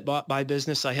person that bought my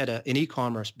business, I had an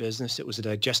e-commerce business. It was a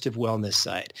digestive wellness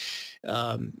site,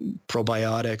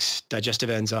 probiotics,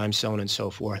 digestive enzymes, so on and so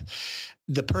forth.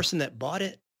 The person that bought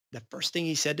it, the first thing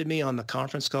he said to me on the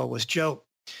conference call was, Joe,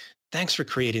 thanks for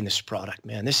creating this product,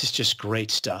 man. This is just great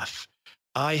stuff.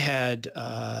 I had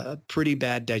pretty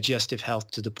bad digestive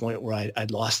health to the point where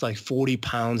I'd lost like 40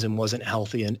 pounds and wasn't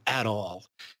healthy at all.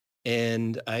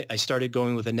 And I started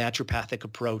going with a naturopathic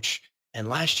approach. And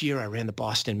last year I ran the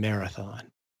Boston Marathon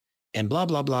and blah,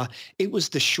 blah, blah. It was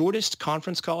the shortest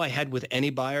conference call I had with any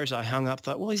buyers. I hung up,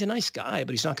 thought, well, he's a nice guy,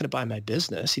 but he's not going to buy my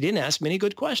business. He didn't ask many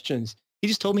good questions. He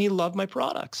just told me he loved my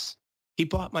products. He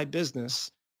bought my business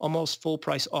almost full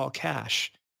price, all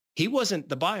cash. He wasn't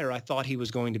the buyer I thought he was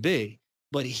going to be.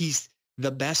 But he's the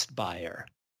best buyer.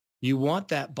 You want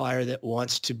that buyer that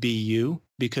wants to be you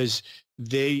because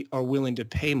they are willing to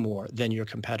pay more than your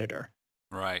competitor.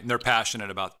 Right. And they're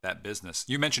passionate about that business.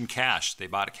 You mentioned cash. They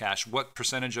bought it cash. What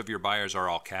percentage of your buyers are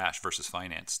all cash versus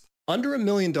financed? Under $1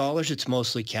 million, it's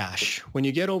mostly cash. When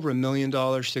you get over $1 million,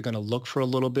 they're going to look for a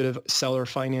little bit of seller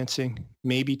financing,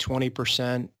 maybe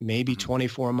 20%, maybe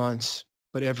 24 months.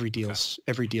 But every deal's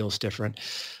different.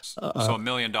 So $1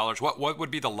 million. What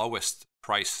would be the lowest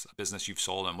price business you've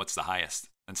sold, and what's the highest?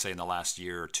 And say in the last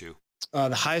year or two.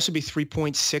 The highest would be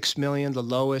 3.6 million. The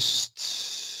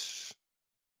lowest,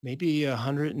 maybe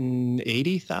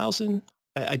 180,000.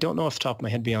 I don't know off the top of my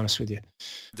head, to be honest with you.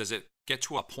 Does it get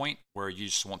to a point where you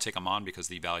just won't take them on because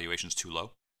the valuation's too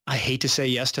low? I hate to say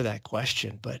yes to that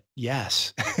question, but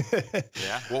yes.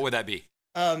 Yeah. What would that be?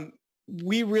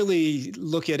 We really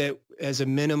look at it as a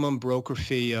minimum broker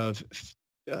fee of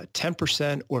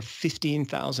 10% or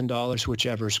 $15,000,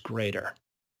 whichever is greater.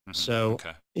 Mm-hmm. So,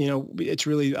 it's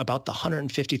really about the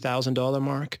 $150,000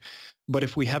 mark. But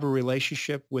if we have a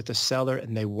relationship with a seller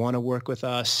and they want to work with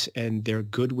us and they're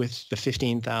good with the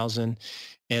 $15,000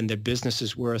 and their business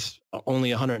is worth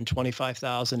only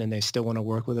 $125,000 and they still want to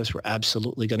work with us, we're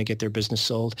absolutely going to get their business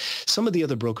sold. Some of the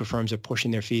other broker firms are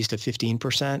pushing their fees to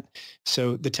 15%.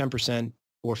 So the 10%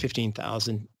 or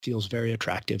 $15,000 feels very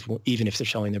attractive, even if they're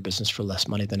selling their business for less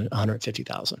money than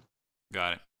 $150,000.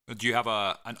 Got it. Do you have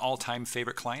an all-time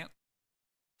favorite client?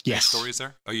 Yes. Any stories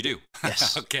there? Oh, you do?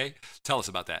 Yes. Okay. Tell us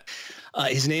about that.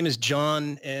 His name is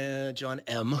John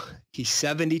M. He's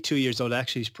 72 years old.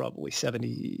 Actually, he's probably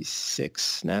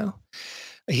 76 now.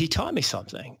 He taught me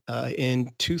something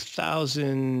in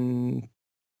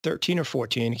 2013 or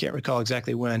 14. I can't recall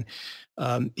exactly when.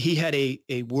 He had a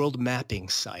world mapping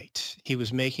site. He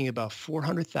was making about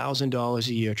 $400,000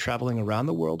 a year traveling around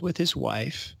the world with his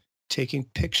wife, taking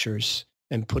pictures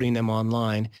and putting them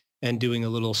online and doing a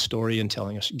little story and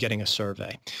getting a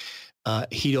survey.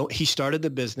 He started the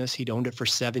business. He'd owned it for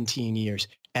 17 years.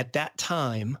 At that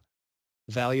time,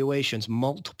 valuations,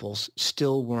 multiples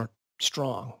still weren't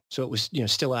strong. So it was,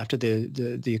 still after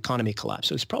the economy collapsed.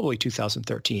 So it was probably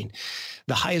 2013.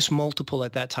 The highest multiple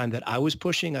at that time that I was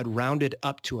pushing, I'd round it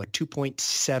up to a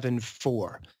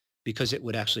 2.74 because it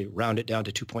would actually round it down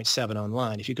to 2.7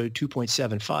 online. If you go to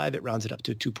 2.75, it rounds it up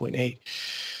to 2.8.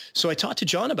 So I talked to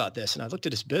John about this and I looked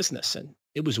at his business and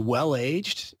it was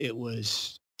well-aged. It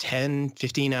was 10,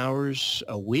 15 hours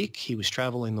a week. He was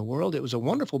traveling the world. It was a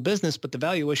wonderful business, but the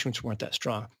valuations weren't that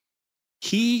strong.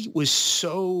 He was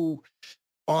so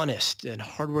honest and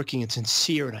hardworking and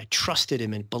sincere, and I trusted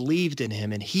him and believed in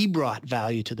him, and he brought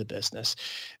value to the business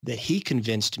that he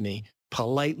convinced me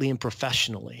politely and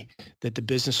professionally that the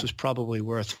business was probably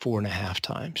worth 4.5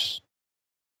 times.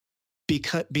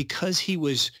 Because he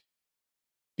was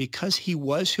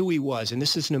who he was, and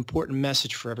this is an important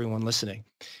message for everyone listening,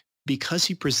 because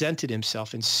he presented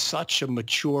himself in such a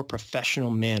mature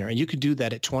professional manner, and you could do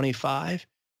that at 25,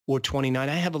 or 29.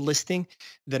 I have a listing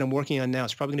that I'm working on now.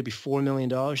 It's probably going to be $4 million.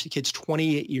 The kid's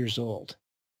 28 years old.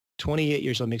 28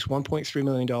 years old, makes $1.3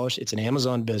 million. It's an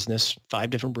Amazon business, 5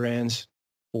 different brands,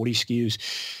 40 SKUs,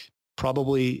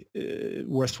 probably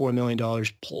worth $4 million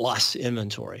plus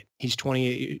inventory. He's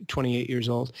 28 years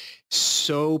old,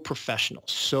 so professional,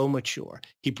 so mature.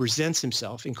 He presents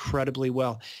himself incredibly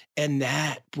well, and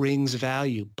that brings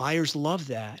value. Buyers love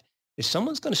that. If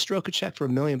someone's going to stroke a check for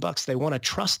 $1 million, they want to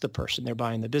trust the person they're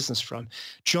buying the business from.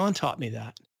 John taught me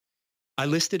that. I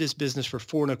listed his business for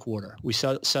 $4.25. We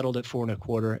settled at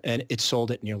 $4.25, and it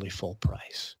sold at nearly full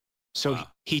price. So wow.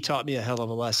 He taught me a hell of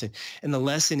a lesson. And the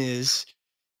lesson is,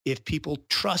 if people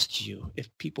trust you, if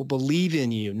people believe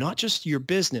in you, not just your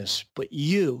business, but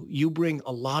you bring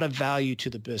a lot of value to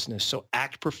the business. So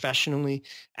act professionally,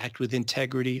 act with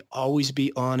integrity, always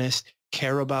be honest,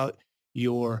 care about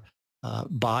your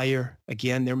buyer.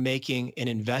 Again, they're making an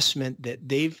investment that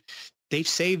they've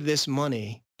saved this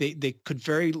money. They could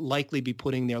very likely be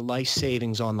putting their life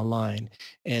savings on the line.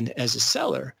 And as a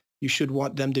seller, you should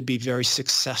want them to be very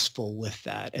successful with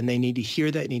that. And they need to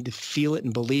hear that, need to feel it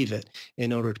and believe it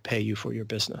in order to pay you for your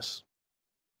business.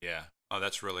 Yeah. Oh,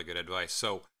 that's really good advice.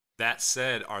 So that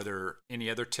said, are there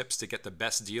any other tips to get the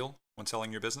best deal when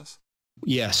selling your business?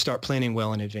 Yeah, start planning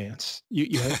well in advance.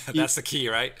 That's the key,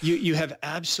 right? You have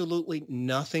absolutely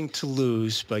nothing to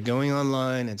lose by going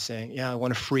online and saying, yeah, I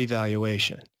want a free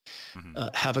valuation. Mm-hmm.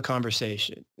 Have a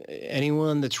conversation.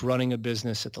 Anyone that's running a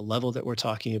business at the level that we're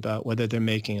talking about, whether they're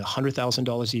making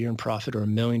 $100,000 a year in profit or $1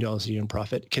 million a year in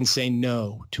profit, can say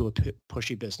no to a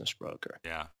pushy business broker.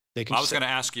 Yeah. I was going to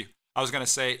ask you, I was going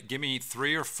to say, give me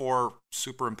 3 or 4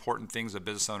 super important things a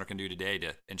business owner can do today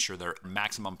to ensure their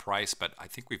maximum price, but I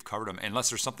think we've covered them.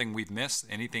 Unless there's something we've missed,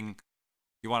 anything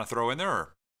you want to throw in there?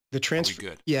 Or the transfer.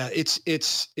 Good? Yeah,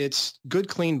 it's good,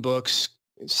 clean books.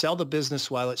 Sell the business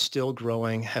while it's still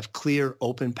growing, have clear,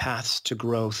 open paths to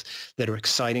growth that are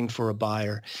exciting for a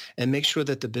buyer, and make sure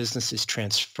that the business is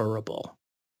transferable.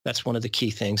 That's one of the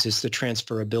key things, is the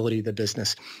transferability of the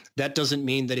business. That doesn't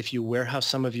mean that if you warehouse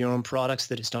some of your own products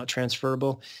that it's not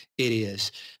transferable. It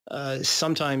is.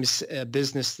 Sometimes a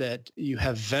business that you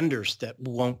have vendors that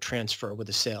won't transfer with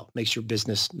a sale makes your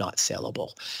business not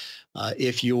saleable.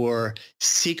 If you're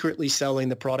secretly selling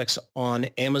the products on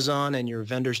Amazon and your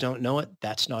vendors don't know it,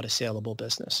 that's not a saleable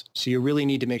business. So you really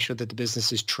need to make sure that the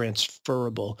business is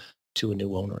transferable to a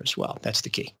new owner as well. That's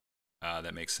the key.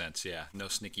 That makes sense. Yeah. No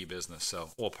sneaky business.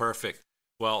 So, well, perfect.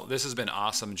 Well, this has been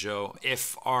awesome, Joe.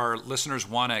 If our listeners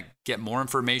want to get more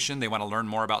information, they want to learn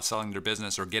more about selling their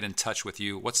business or get in touch with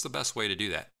you, what's the best way to do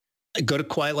that? Go to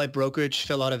Quiet Light Brokerage,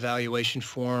 fill out a valuation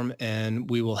form, and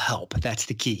we will help. That's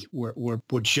the key. We're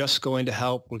just going to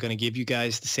help. We're going to give you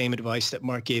guys the same advice that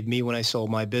Mark gave me when I sold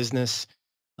my business.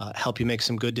 Help you make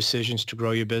some good decisions to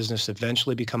grow your business,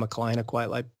 eventually become a client of Quiet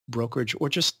Light Brokerage, or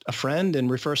just a friend and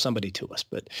refer somebody to us.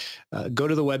 But go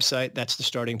to the website. That's the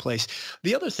starting place.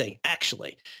 The other thing,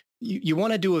 actually, you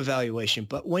want to do a valuation,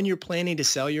 but when you're planning to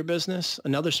sell your business,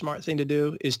 another smart thing to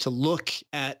do is to look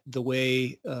at the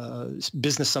way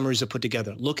business summaries are put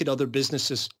together. Look at other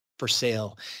businesses for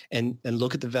sale and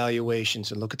look at the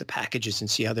valuations and look at the packages and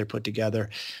see how they're put together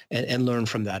and learn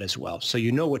from that as well. So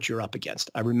you know what you're up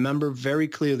against. I remember very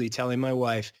clearly telling my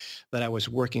wife that I was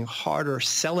working harder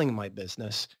selling my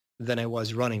business than I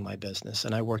was running my business.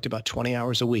 And I worked about 20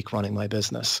 hours a week running my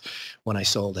business when I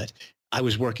sold it. I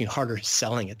was working harder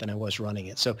selling it than I was running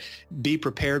it. So be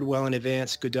prepared well in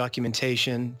advance, good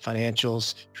documentation,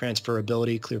 financials,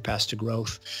 transferability, clear paths to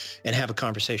growth, and have a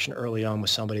conversation early on with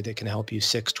somebody that can help you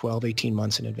 6, 12, 18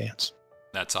 months in advance.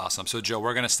 That's awesome. So Joe,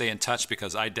 we're going to stay in touch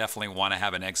because I definitely want to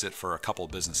have an exit for a couple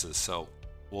of businesses. So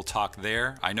we'll talk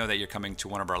there. I know that you're coming to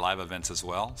one of our live events as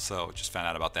well. So just found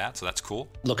out about that. So that's cool.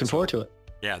 Looking forward to it.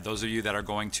 Yeah. Those of you that are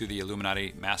going to the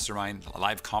Illuminati Mastermind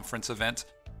live conference event,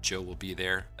 Joe will be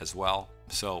there as well.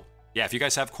 So yeah, if you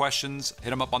guys have questions, hit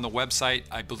them up on the website.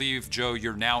 I believe, Joe,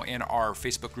 you're now in our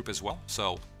Facebook group as well.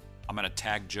 So I'm going to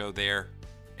tag Joe there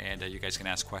and you guys can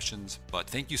ask questions. But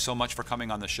thank you so much for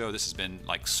coming on the show. This has been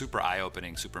like super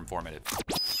eye-opening, super informative.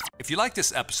 If you like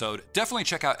this episode, definitely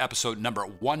check out episode number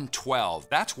 112.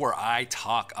 That's where I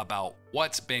talk about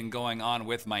what's been going on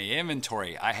with my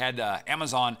inventory. I had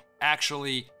Amazon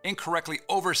actually incorrectly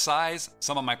oversize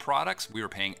some of my products. We were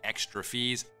paying extra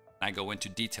fees. And I go into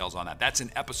details on that. That's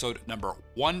in episode number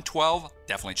 112.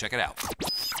 Definitely check it out.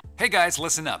 Hey guys,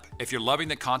 listen up. If you're loving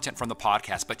the content from the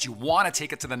podcast, but you want to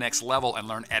take it to the next level and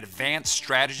learn advanced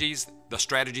strategies the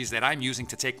strategies that I'm using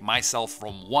to take myself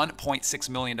from $1.6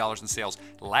 million in sales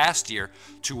last year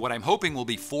to what I'm hoping will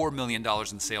be $4 million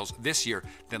in sales this year,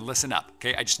 then listen up,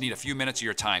 okay? I just need a few minutes of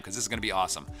your time because this is going to be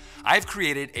awesome. I've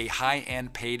created a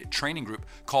high-end paid training group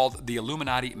called the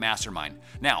Illuminati Mastermind.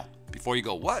 Now, before you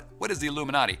go, what is the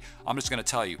Illuminati? I'm just going to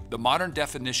tell you, the modern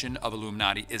definition of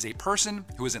Illuminati is a person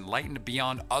who is enlightened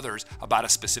beyond others about a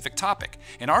specific topic.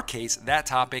 In our case, that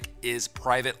topic is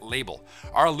private label.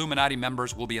 Our Illuminati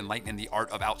members will be enlightened in the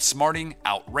art of outsmarting,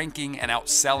 outranking, and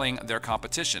outselling their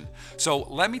competition. So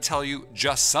let me tell you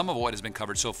just some of what has been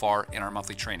covered so far in our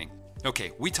monthly training.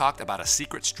 Okay, we talked about a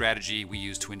secret strategy we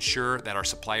use to ensure that our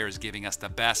supplier is giving us the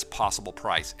best possible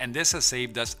price. And this has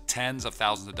saved us tens of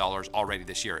thousands of dollars already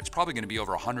this year. It's probably going to be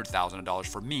over $100,000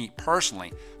 for me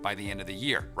personally by the end of the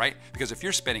year, right? Because if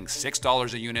you're spending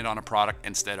 $6 a unit on a product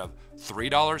instead of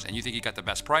 $3 and you think you got the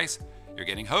best price, you're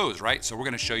getting hosed, right? So we're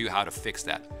going to show you how to fix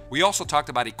that. We also talked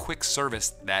about a quick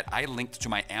service that I linked to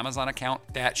my Amazon account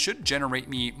that should generate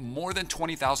me more than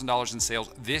 $20,000 in sales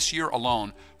this year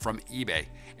alone from eBay.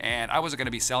 And I wasn't going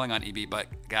to be selling on eBay, but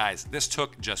guys, this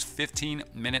took just 15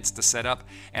 minutes to set up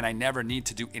and I never need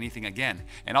to do anything again.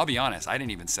 And I'll be honest, I didn't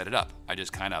even set it up. I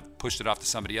just kind of pushed it off to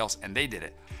somebody else and they did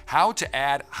it. How to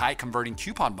add high converting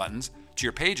coupon buttons to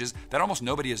your pages that almost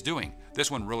nobody is doing. This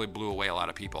one really blew away a lot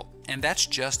of people. And that's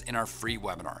just in our free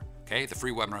webinar, okay? The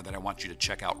free webinar that I want you to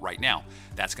check out right now.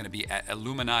 That's going to be at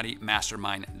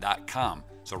illuminatimastermind.com.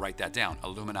 So write that down,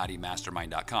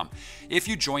 illuminatimastermind.com. If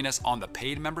you join us on the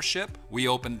paid membership, we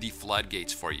open the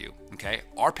floodgates for you, okay?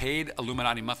 Our paid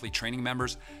Illuminati monthly training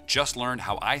members just learned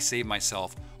how I save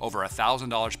myself over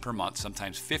 $1,000 per month,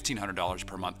 sometimes $1,500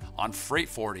 per month on freight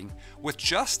forwarding with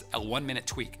just a 1-minute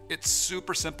tweak. It's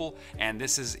super simple, and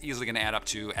this is easily going to add up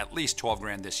to at least 12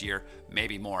 grand this year,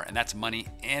 maybe more, and that's money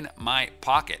in my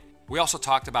pocket. We also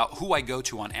talked about who I go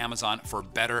to on Amazon for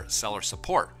better seller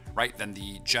support, right, than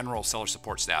the general seller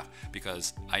support staff,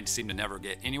 because I seem to never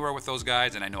get anywhere with those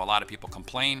guys, and I know a lot of people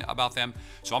complain about them.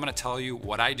 So I'm going to tell you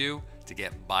what I do to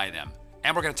get by them.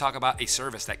 And we're going to talk about a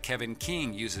service that Kevin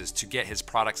King uses to get his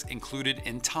products included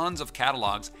in tons of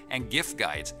catalogs and gift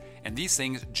guides. And these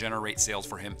things generate sales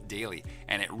for him daily.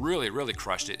 And it really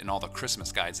crushed it in all the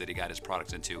Christmas guides that he got his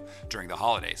products into during the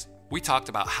holidays. We talked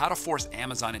about how to force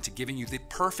Amazon into giving you the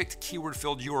perfect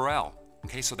keyword-filled URL,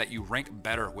 okay, so that you rank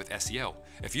better with SEO.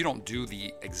 If you don't do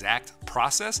the exact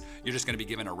process, you're just going to be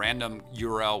given a random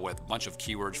URL with a bunch of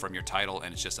keywords from your title,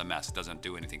 and it's just a mess. It doesn't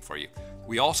do anything for you.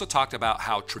 We also talked about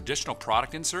how traditional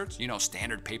product inserts, you know,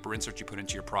 standard paper inserts you put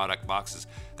into your product boxes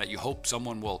that you hope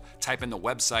someone will type in the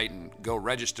website and go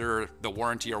register the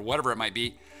warranty or whatever it might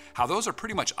be, how those are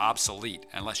pretty much obsolete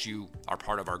unless you are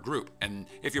part of our group. And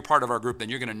if you're part of our group, then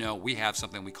you're going to know we have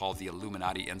something we call the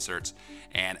Illuminati inserts,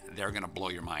 and they're going to blow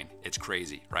your mind. It's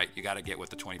crazy, right? You got to get with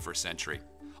the 21st century.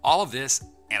 All of this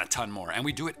and a ton more. And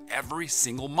we do it every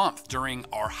single month during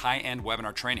our high-end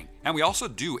webinar training. And we also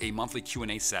do a monthly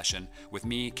Q&A session with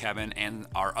me, Kevin, and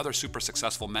our other super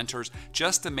successful mentors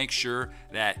just to make sure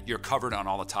that you're covered on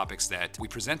all the topics that we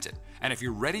presented. And if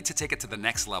you're ready to take it to the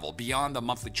next level beyond the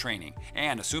monthly training,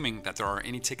 and assuming that there are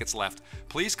any tickets left,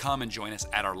 please come and join us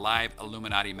at our live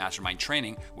Illuminati Mastermind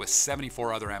training with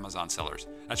 74 other Amazon sellers.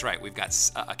 That's right, we've got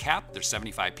a cap. There's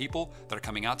 75 people that are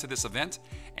coming out to this event,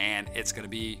 and it's going to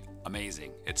be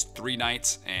amazing. It's 3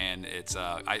 nights, and it's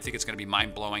I think it's going to be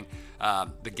mind-blowing.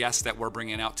 The guests that we're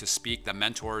bringing out to speak, the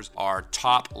mentors, are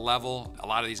top level. A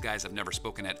lot of these guys have never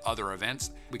spoken at other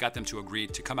events. We got them to agree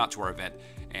to come out to our event,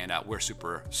 and we're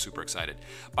super excited.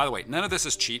 By the way, none of this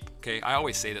is cheap, okay? I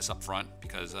always say this up front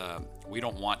because we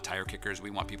don't want tire kickers. We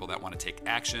want people that want to take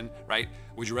action, right?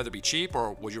 Would you rather be cheap,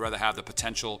 or would you rather have the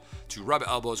potential to rub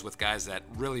elbows with guys that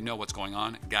really know what's going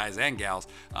on, guys and gals,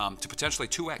 to potentially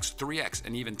 2x, 3x,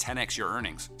 and even 10x your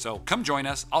earnings? So come join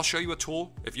us. I'll show you a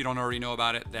tool, if you don't already know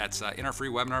about it, that's in our free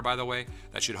webinar, by the way,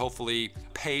 that should hopefully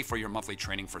pay for your monthly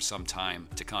training for some time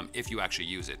to come if you actually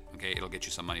use it, okay? It'll get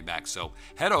you some money back. So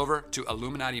head over to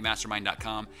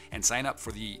illuminatimastermind.com and sign up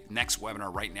for the next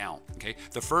webinar right now, okay?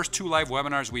 The first 2 live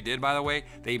webinars we did, by the way,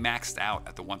 they maxed out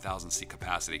at the 1,000 seat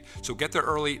capacity. So get there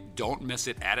early, don't miss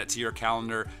it, add it to your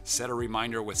calendar, set a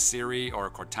reminder with Siri or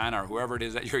Cortana or whoever it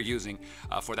is that you're using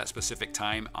for that specific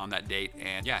time on that date.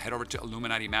 And yeah, head over to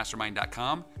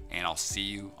illuminatimastermind.com and I'll see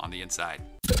you on the inside.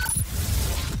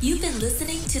 You've been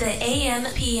listening to the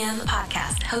AM/PM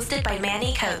podcast hosted by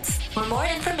Manny Coates. For more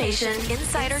information,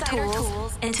 insider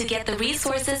tools, and to get the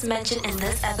resources mentioned in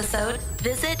this episode,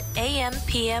 visit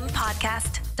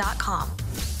ampmpodcast.com.